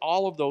ice, and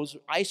all of those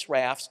ice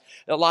rafts,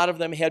 a lot of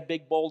them had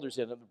big boulders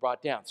in them that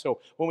brought down. So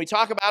when we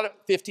talk about it,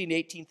 15,000 to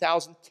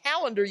 18,000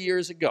 calendar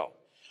years ago.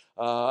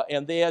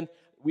 And then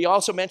we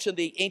also mentioned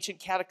the ancient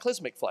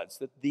cataclysmic floods,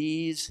 that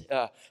these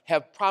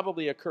have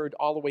probably occurred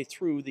all the way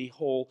through the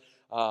whole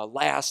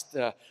last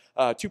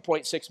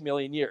 2.6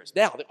 million years.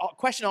 Now, the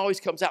question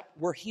always comes up,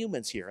 we're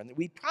humans here, and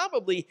we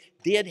probably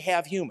did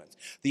have humans.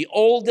 The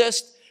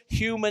oldest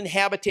human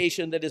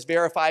habitation that is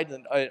verified,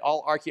 and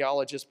all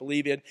archaeologists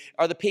believe in,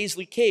 are the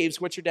Paisley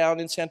Caves, which are down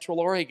in central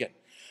Oregon.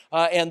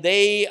 And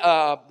they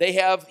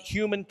have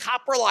human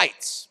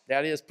coprolites,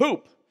 that is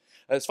poop.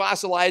 It's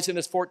fossilized and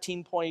is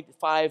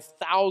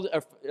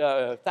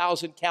 14.5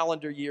 thousand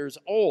calendar years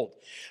old,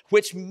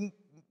 which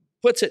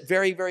puts it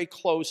very, very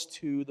close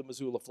to the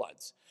Missoula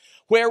floods.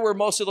 Where were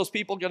most of those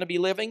people going to be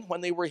living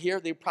when they were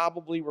here? They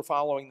probably were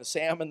following the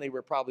salmon. They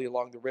were probably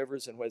along the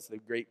rivers, and as the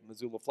great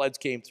Missoula floods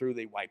came through,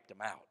 they wiped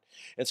them out.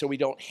 And so we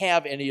don't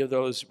have any of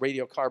those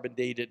radiocarbon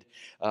dated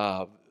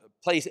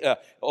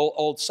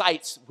old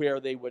sites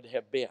where they would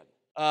have been.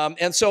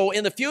 And so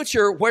in the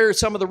future, where is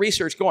some of the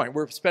research going?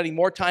 We're spending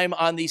more time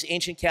on these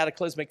ancient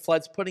cataclysmic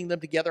floods, putting them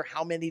together.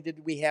 How many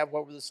did we have?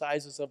 What were the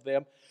sizes of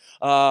them?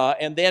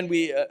 And then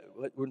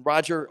when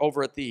Roger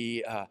over at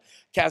the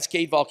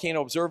Cascade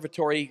Volcano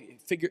Observatory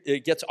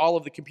gets all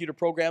of the computer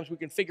programs, we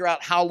can figure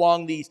out how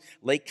long these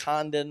Lake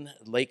Condon,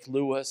 Lake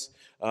Lewis,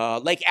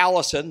 Lake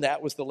Allison,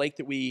 that was the lake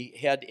that we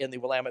had in the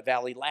Willamette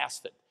Valley,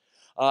 lasted.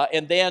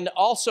 And then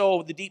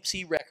also the deep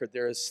sea record.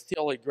 There is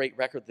still a great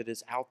record that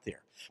is out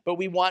there. But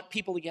we want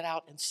people to get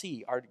out and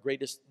see our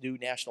greatest new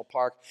national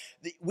park.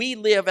 We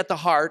live at the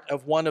heart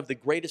of one of the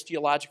greatest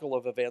geological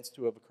events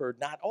to have occurred,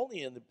 not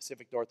only in the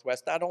Pacific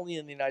Northwest, not only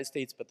in the United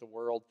States, but the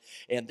world.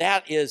 And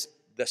that is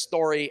the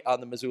story on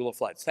the Missoula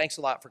floods. Thanks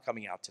a lot for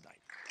coming out tonight.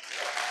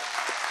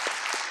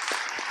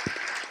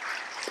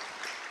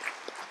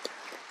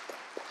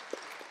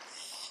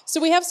 So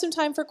we have some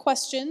time for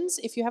questions.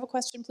 If you have a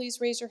question, please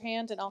raise your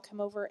hand, and I'll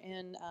come over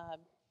and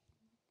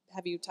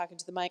have you talking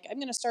to the mic. I'm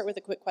going to start with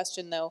a quick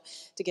question, though,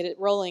 to get it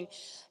rolling.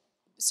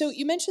 So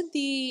you mentioned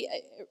the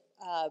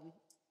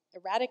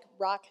Erratic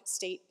Rock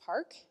State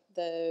Park,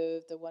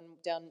 the one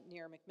down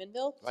near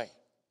McMinnville. Right.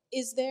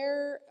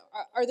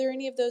 Are there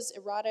any of those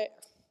erotic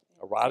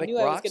rocks? I knew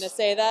I was going to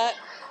say that.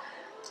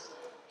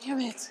 Damn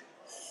it.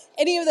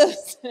 Any of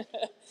those...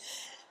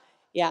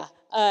 Yeah.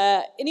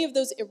 Any of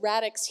those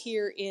erratics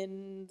here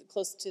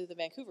close to the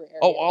Vancouver area?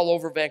 Oh, all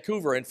over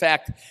Vancouver. In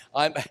fact,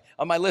 on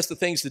my list of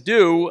things to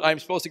do, I'm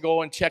supposed to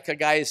go and check a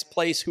guy's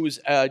place who's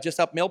just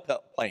up Mill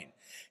Plain.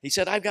 He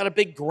said, I've got a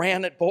big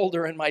granite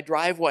boulder in my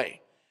driveway.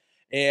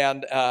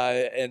 And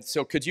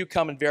so could you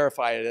come and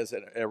verify it as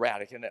an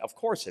erratic? And of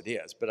course it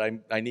is, but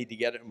I need to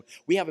get it.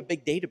 We have a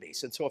big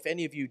database. And so if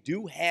any of you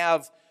do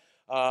have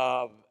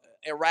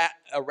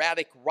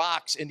erratic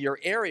rocks in your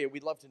area,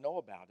 we'd love to know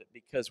about it,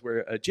 because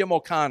Jim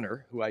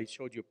O'Connor, who I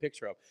showed you a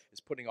picture of, is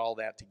putting all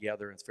that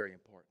together, and it's very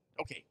important.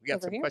 Okay, we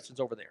got some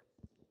questions over there.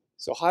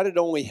 So how did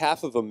only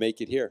half of them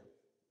make it here?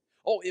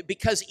 Oh,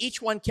 because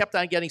each one kept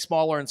on getting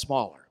smaller and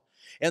smaller.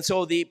 And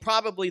so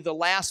probably the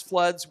last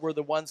floods were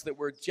the ones that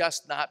were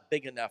just not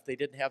big enough. They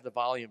didn't have the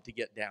volume to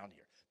get down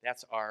here.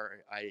 That's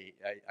our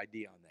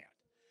idea on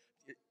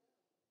that.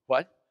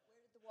 What?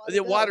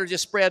 The water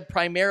just spread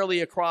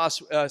primarily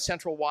across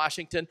central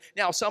Washington.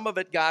 Now, some of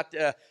it got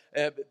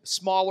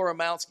smaller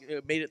amounts,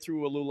 made it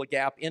through Alula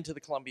Gap into the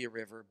Columbia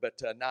River,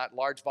 but not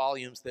large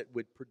volumes that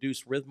would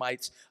produce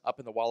rhythmites up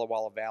in the Walla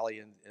Walla Valley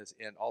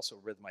and also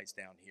rhythmites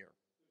down here.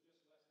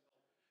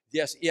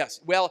 Yes.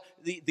 Well,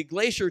 the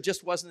glacier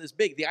just wasn't as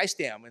big. The ice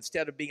dam,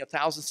 instead of being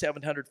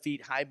 1,700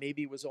 feet high,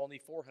 maybe was only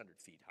 400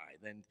 feet high,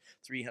 then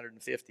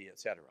 350, et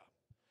cetera.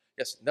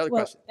 Yes, another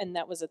question. And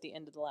that was at the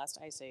end of the last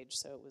ice age,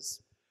 so it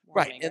was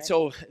warming, right? And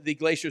so the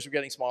glaciers are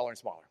getting smaller and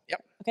smaller.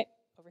 Yep. Okay,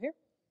 over here.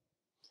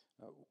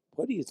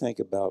 What do you think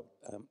about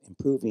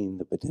improving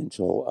the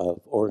potential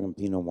of Oregon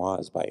Pinot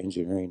Noirs by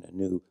engineering a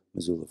new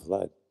Missoula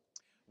flood?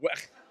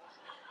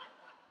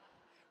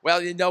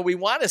 Well, we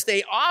want to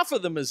stay off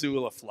of the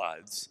Missoula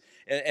floods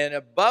and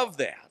above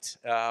that.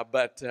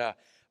 But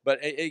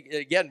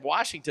again,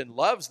 Washington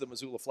loves the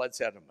Missoula flood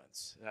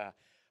sediments.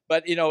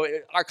 But,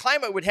 our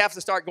climate would have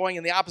to start going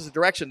in the opposite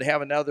direction to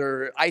have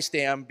another ice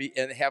dam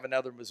and have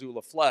another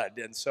Missoula flood.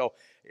 And so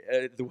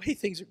the way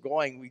things are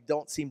going, we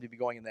don't seem to be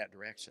going in that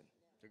direction.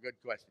 It's a good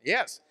question.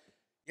 Yes.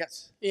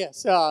 Yes,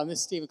 this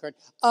is Stephen Kern.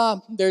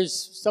 There's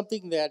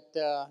something that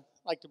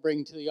I'd like to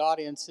bring to the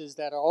audience is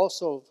that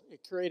it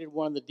created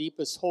one of the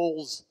deepest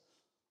holes.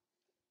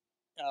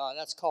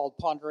 That's called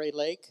Ponderay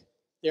Lake.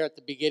 There at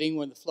the beginning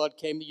when the flood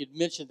came, you'd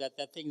mentioned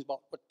that thing's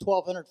about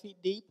 1,200 feet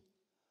deep,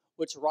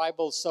 which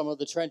rivals some of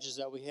the trenches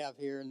that we have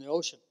here in the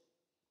ocean.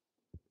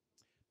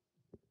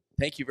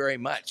 Thank you very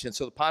much. And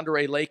so the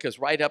Ponderay Lake is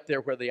right up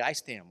there where the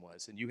ice dam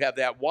was. And you have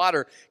that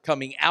water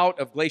coming out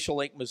of glacial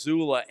Lake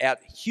Missoula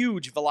at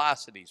huge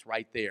velocities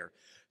right there,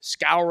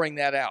 scouring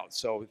that out.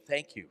 So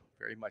thank you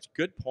very much.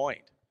 Good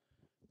point.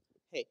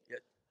 Hey,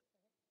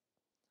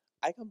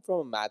 I come from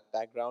a math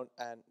background,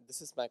 and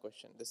this is my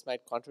question. This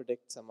might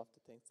contradict some of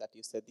the things that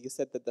you said. You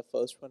said that the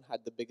first one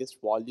had the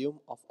biggest volume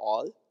of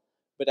all,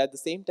 but at the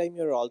same time,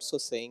 you're also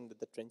saying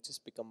that the trenches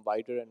become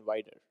wider and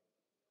wider,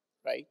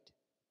 right?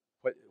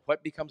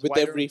 What becomes with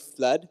wider? With every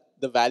flood,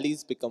 the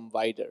valleys become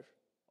wider.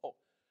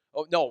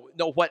 Oh,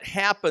 no. What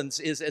happens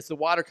is as the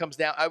water comes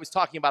down, I was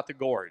talking about the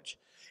gorge.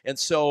 And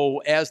so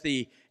as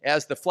the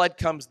flood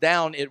comes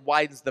down, it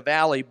widens the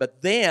valley,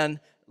 but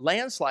then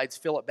landslides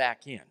fill it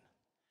back in.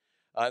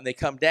 And they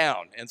come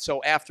down. And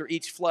so after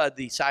each flood,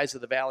 the size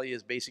of the valley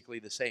is basically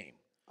the same.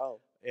 Oh.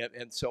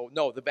 And so,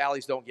 no, the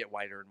valleys don't get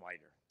wider and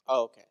wider.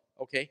 Oh, okay.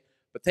 Okay.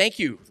 But thank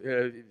you.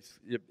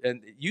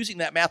 And using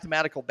that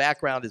mathematical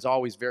background is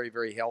always very,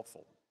 very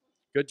helpful.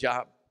 Good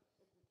job.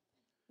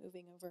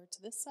 Moving over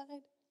to this side.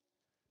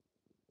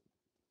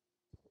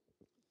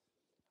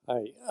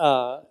 Hi.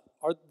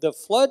 Are the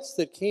floods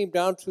that came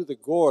down through the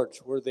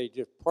gorge, were they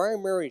just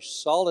primary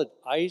solid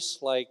ice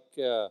like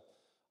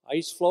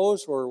ice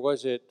flows, or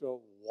was it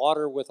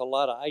water with a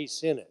lot of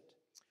ice in it?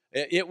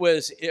 It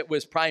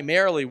was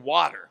primarily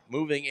water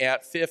moving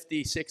at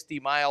 50, 60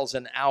 miles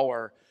an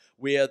hour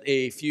with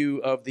a few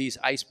of these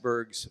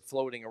icebergs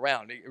floating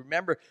around.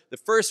 Remember, the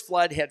first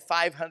flood had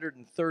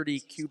 530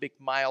 cubic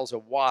miles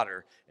of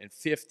water and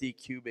 50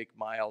 cubic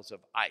miles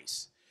of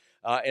ice.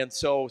 And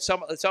so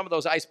some of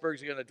those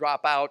icebergs are going to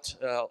drop out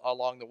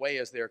along the way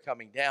as they're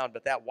coming down,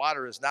 but that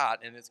water is not,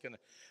 and it's going to.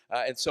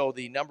 And so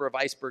the number of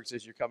icebergs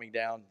as you're coming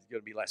down is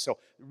going to be less. So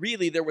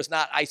really, there was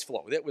not ice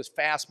flow. It was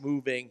fast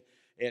moving,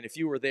 and if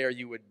you were there,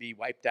 you would be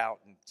wiped out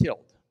and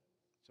killed.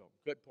 So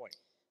good point.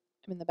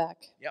 I'm in the back.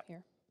 Yep.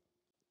 Here.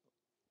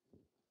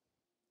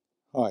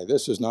 Hi,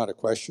 this is not a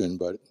question,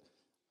 but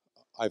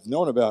I've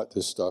known about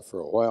this stuff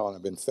for a while, and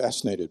I've been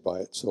fascinated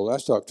by it. So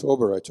last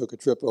October, I took a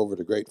trip over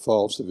to Great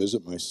Falls to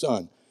visit my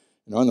son.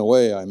 And on the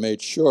way, I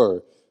made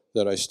sure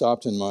that I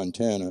stopped in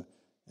Montana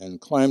and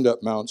climbed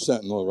up Mount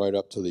Sentinel right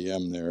up to the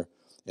M there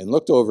and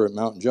looked over at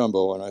Mount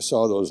Jumbo, and I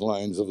saw those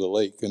lines of the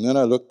lake. And then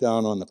I looked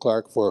down on the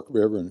Clark Fork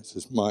River, and it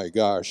says, my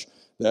gosh,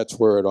 that's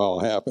where it all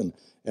happened.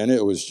 And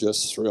it was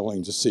just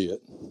thrilling to see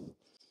it.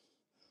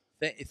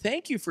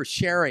 Thank you for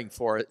sharing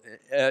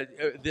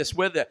this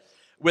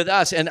with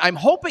us, and I'm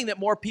hoping that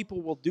more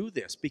people will do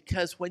this,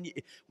 because when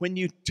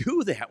you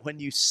do that, when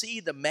you see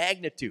the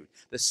magnitude,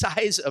 the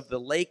size of the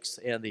lakes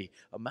and the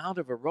amount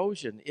of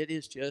erosion, it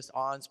is just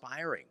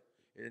awe-inspiring.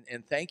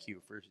 And thank you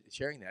for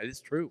sharing that. It's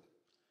true.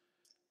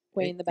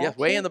 Way in the back. Yes,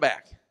 way in the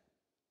back.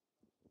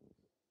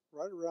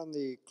 Right around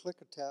the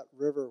Klickitat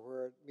River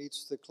where it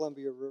meets the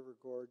Columbia River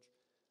Gorge,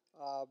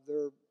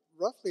 there are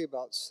roughly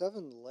about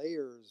 7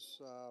 layers.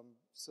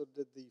 So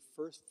did the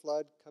first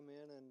flood come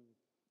in and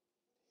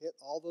hit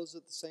all those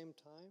at the same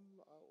time?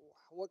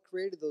 What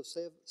created those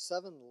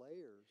 7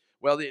 layers?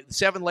 Well, the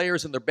 7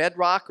 layers in the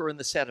bedrock or in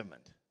the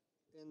sediment?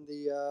 In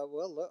the,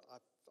 look,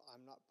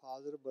 I'm not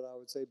positive, but I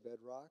would say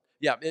bedrock.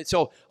 Yeah,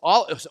 so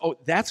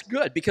that's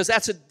good, because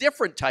that's a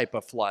different type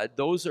of flood.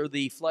 Those are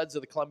the floods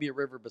of the Columbia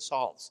River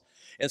basalts.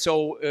 And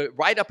so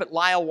right up at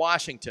Lyle,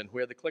 Washington,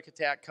 where the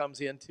Klickitat comes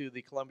into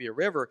the Columbia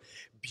River,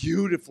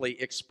 beautifully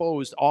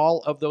exposed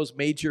all of those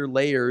major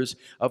layers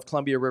of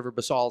Columbia River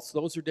basalts.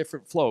 Those are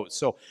different flows.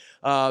 So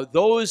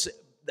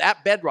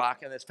that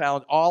bedrock, and it's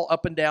found all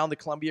up and down the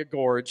Columbia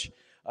Gorge,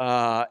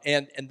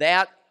 and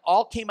that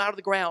all came out of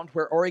the ground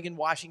where Oregon,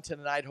 Washington,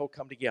 and Idaho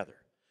come together,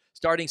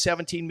 starting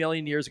 17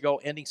 million years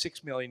ago, ending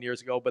 6 million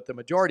years ago, but the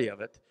majority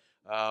of it,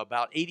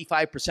 about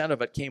 85%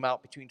 of it, came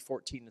out between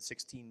 14 and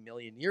 16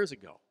 million years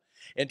ago.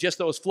 And just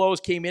those flows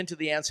came into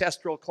the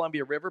ancestral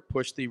Columbia River,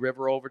 pushed the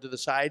river over to the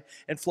side,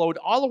 and flowed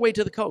all the way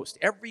to the coast.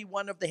 Every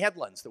one of the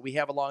headlands that we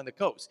have along the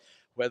coast,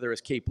 whether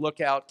it's Cape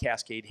Lookout,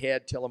 Cascade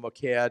Head, Tillamook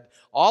Head,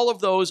 all of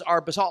those are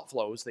basalt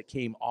flows that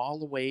came all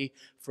the way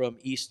from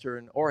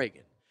eastern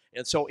Oregon.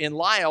 And so in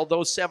Lyle,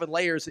 those 7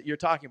 layers that you're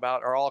talking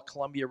about are all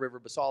Columbia River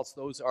basalts.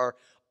 Those are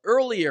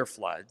earlier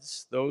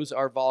floods. Those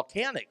are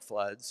volcanic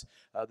floods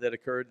that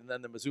occurred, and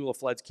then the Missoula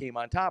floods came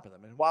on top of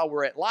them. And while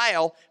we're at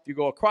Lyle, if you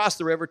go across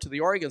the river to the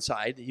Oregon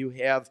side, you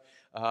have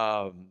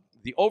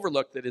the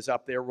overlook that is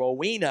up there,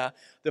 Rowena.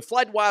 The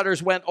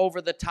floodwaters went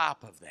over the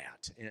top of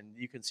that, and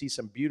you can see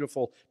some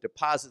beautiful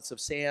deposits of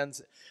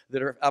sands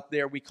that are up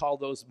there. We call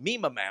those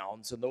Mima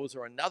mounds, and those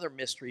are another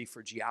mystery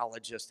for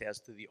geologists as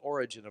to the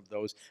origin of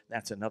those.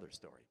 That's another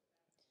story.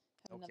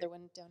 Another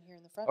one down here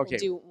in the front. Okay.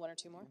 We'll do 1 or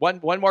 2 more.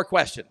 One more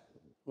question.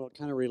 Well, it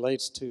kind of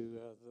relates to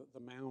the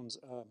mounds.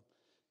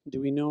 Do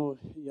we know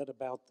yet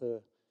about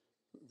the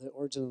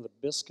origin of the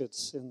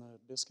biscuits in the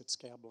Biscuit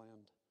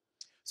Scabland?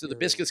 So the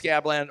Biscuit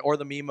Scabland or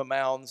the Mima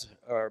mounds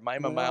or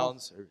Mima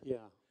mounds? Or, yeah,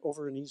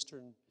 over in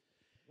eastern.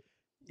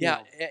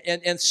 Yeah,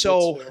 and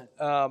so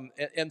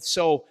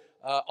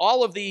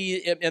all of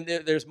the, and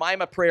there's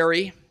Mima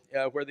Prairie,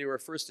 where they were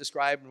first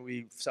described, and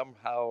we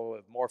somehow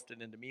have morphed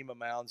it into Mima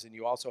mounds, and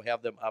you also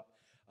have them up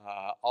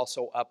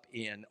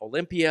in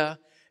Olympia,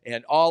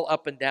 and all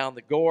up and down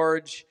the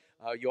gorge.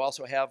 You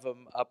also have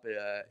them up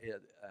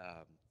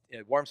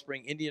in Warm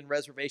Spring Indian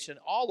Reservation,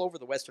 all over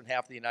the western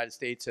half of the United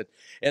States.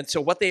 And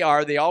so what they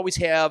are, they always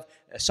have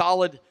a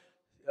solid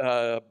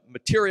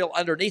material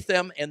underneath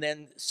them, and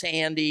then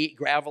sandy,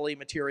 gravelly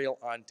material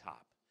on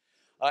top.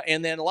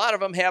 And then a lot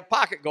of them have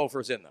pocket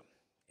gophers in them.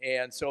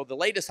 And so the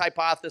latest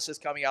hypothesis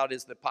coming out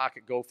is that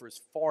pocket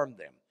gophers formed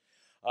them.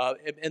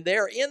 And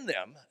they're in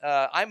them.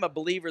 I'm a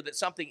believer that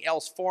something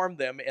else formed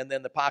them, and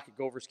then the pocket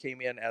gophers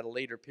came in at a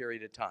later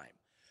period of time.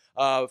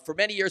 For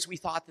many years, we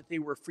thought that they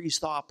were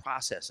freeze-thaw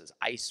processes,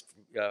 ice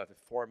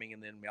forming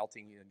and then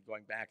melting and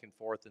going back and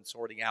forth and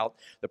sorting out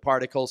the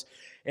particles.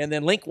 And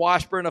then Link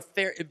Washburn, a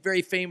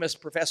very famous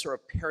professor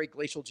of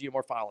periglacial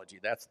geomorphology,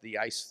 that's the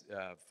ice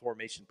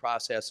formation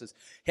processes,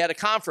 had a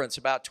conference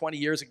about 20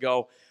 years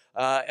ago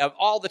of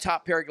all the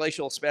top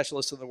periglacial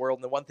specialists in the world,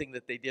 and the one thing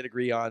that they did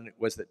agree on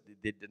was that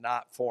they did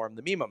not form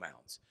the Mima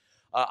mounds.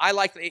 I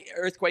like the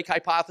earthquake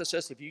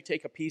hypothesis. If you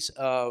take a piece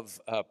of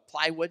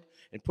plywood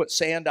and put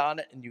sand on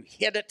it and you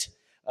hit it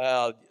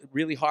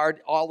really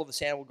hard, all of the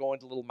sand will go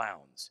into little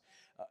mounds.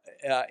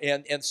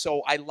 And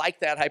so I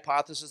like that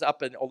hypothesis.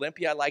 Up in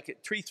Olympia, I like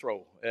it tree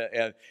throw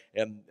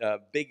and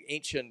big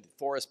ancient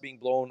forests being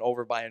blown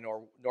over by a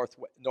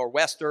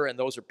nor'wester, and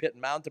those are pit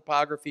and mound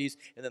topographies,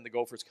 and then the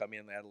gophers come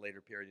in at a later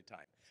period of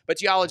time. But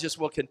geologists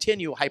will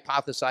continue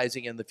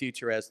hypothesizing in the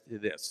future as to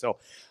this. So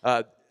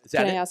is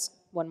that Can I it? ask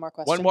one more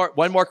question?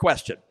 One more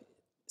question.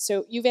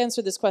 So you've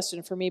answered this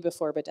question for me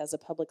before, but as a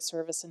public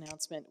service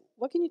announcement,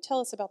 what can you tell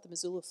us about the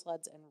Missoula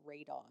Floods and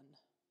radon?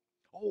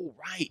 Oh,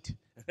 right.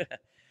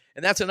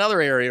 And that's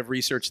another area of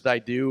research that I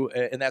do,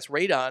 and that's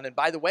radon. And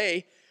by the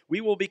way, we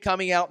will be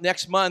coming out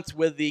next month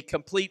with the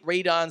complete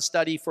radon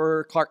study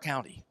for Clark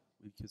County,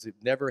 because it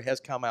never has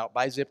come out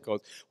by zip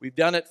codes. We've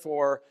done it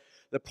for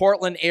the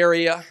Portland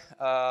area,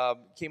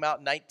 came out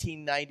in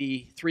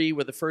 1993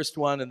 with the first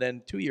one, and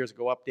then 2 years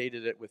ago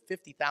updated it with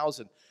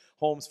 50,000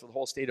 homes for the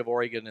whole state of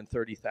Oregon and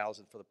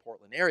 30,000 for the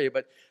Portland area,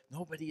 but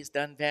nobody has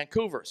done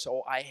Vancouver.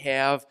 So I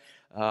have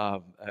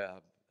an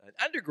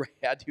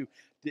undergrad who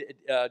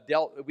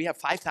we have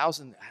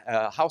 5,000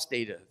 house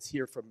data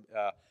here from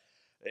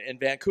in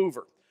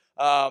Vancouver.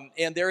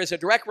 And there is a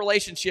direct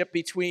relationship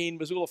between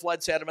Missoula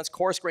flood sediments,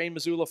 coarse-grained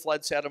Missoula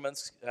flood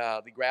sediments,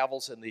 the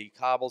gravels and the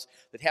cobbles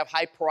that have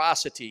high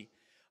porosity.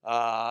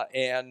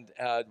 And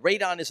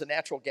radon is a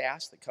natural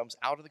gas that comes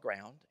out of the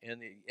ground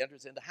and it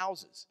enters into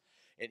houses.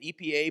 And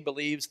EPA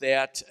believes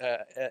that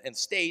and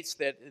states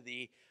that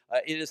it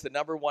is the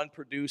 #1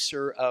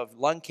 producer of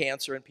lung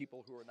cancer in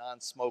people who are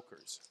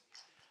non-smokers.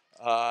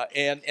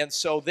 And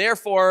so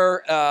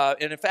therefore,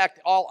 and in fact,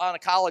 all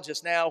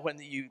oncologists now, when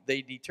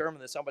they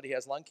determine that somebody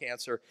has lung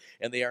cancer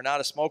and they are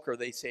not a smoker,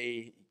 they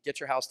say, get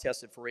your house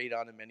tested for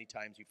radon, and many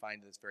times you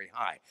find that it's very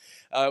high.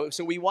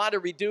 So we want to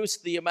reduce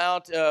the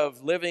amount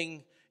of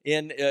living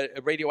in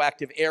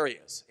radioactive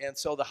areas. And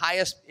so the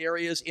highest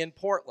areas in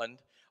Portland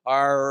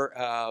are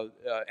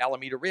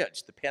Alameda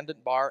Ridge, the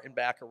Pendant Bar and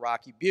back of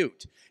Rocky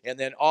Butte, and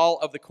then all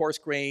of the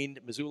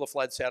coarse-grained Missoula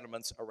flood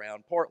sediments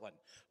around Portland.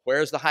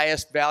 Where's the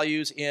highest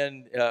values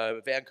in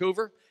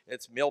Vancouver?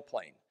 It's Mill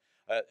Plain.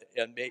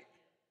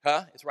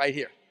 It's right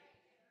here.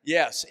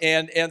 Yes,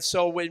 and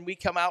so when we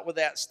come out with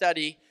that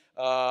study,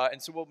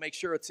 and so we'll make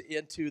sure it's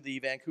into the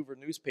Vancouver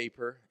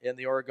newspaper and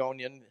the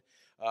Oregonian,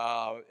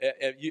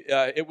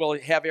 it will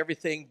have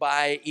everything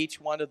by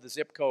each one of the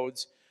zip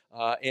codes,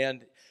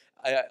 and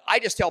I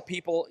just tell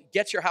people,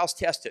 get your house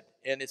tested,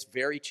 and it's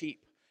very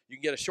cheap. You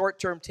can get a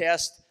short-term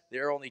test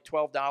They're only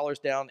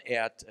 $12 down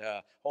at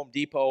Home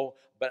Depot.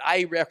 But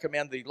I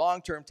recommend the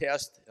long-term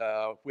test,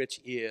 which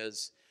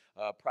is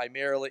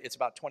primarily, it's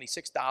about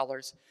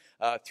 $26.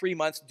 3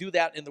 months, do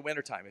that in the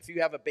wintertime. If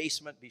you have a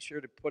basement, be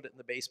sure to put it in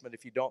the basement.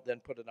 If you don't, then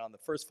put it on the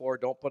first floor.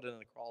 Don't put it in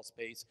the crawl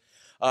space.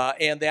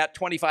 And that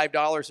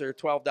 $25 or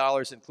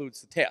 $12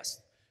 includes the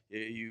test.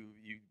 You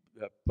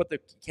put the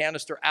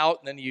canister out,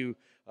 and then you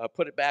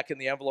put it back in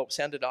the envelope,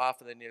 send it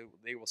off, and then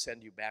they will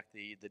send you back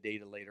the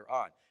data later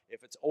on.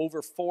 If it's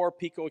over 4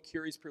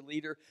 picocuries per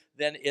liter,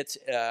 then it's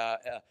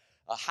a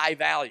high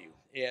value,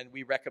 and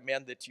we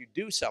recommend that you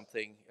do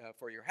something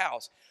for your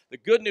house. The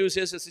good news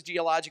is it's a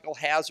geological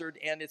hazard,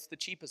 and it's the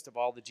cheapest of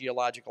all the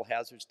geological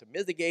hazards to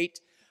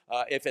mitigate.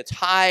 If it's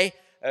high,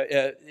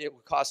 it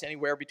will cost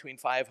anywhere between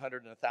 $500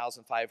 and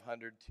 $1,500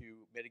 to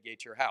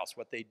mitigate your house.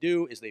 What they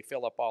do is they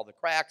fill up all the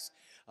cracks,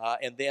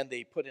 and then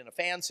they put in a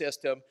fan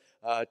system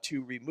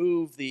to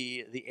remove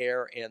the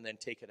air and then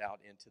take it out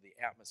into the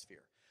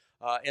atmosphere.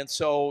 And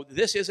so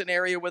this is an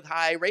area with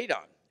high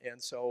radon. And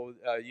so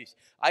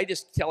I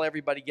just tell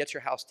everybody, get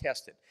your house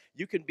tested.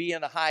 You can be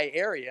in a high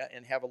area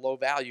and have a low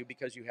value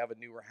because you have a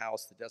newer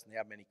house that doesn't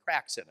have many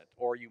cracks in it.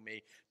 Or you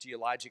may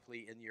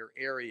geologically in your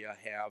area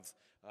have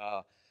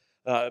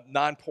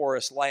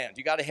non-porous land.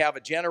 You got to have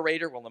a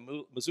generator. Well,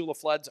 the Missoula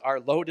floods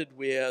are loaded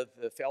with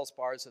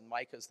feldspars and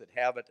micas that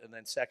have it. And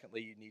then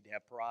secondly, you need to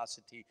have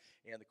porosity,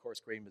 and the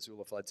coarse grain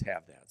Missoula floods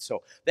have that.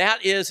 So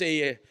that is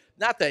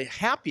not the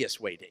happiest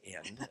way to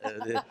end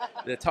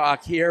the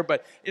talk here,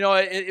 but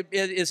it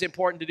is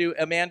important to do.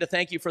 Amanda,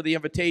 thank you for the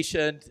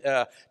invitation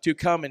to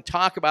come and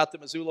talk about the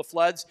Missoula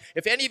floods.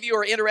 If any of you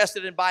are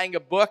interested in buying a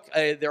book,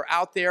 they're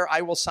out there.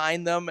 I will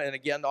sign them, and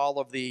again, all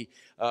of the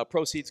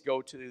proceeds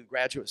go to the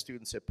graduate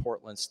students at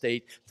Portland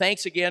State.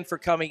 Thanks again for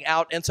coming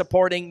out and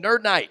supporting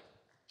Nerd Nite.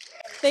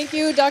 Thank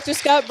you, Dr.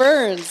 Scott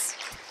Burns.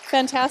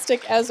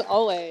 Fantastic as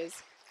always.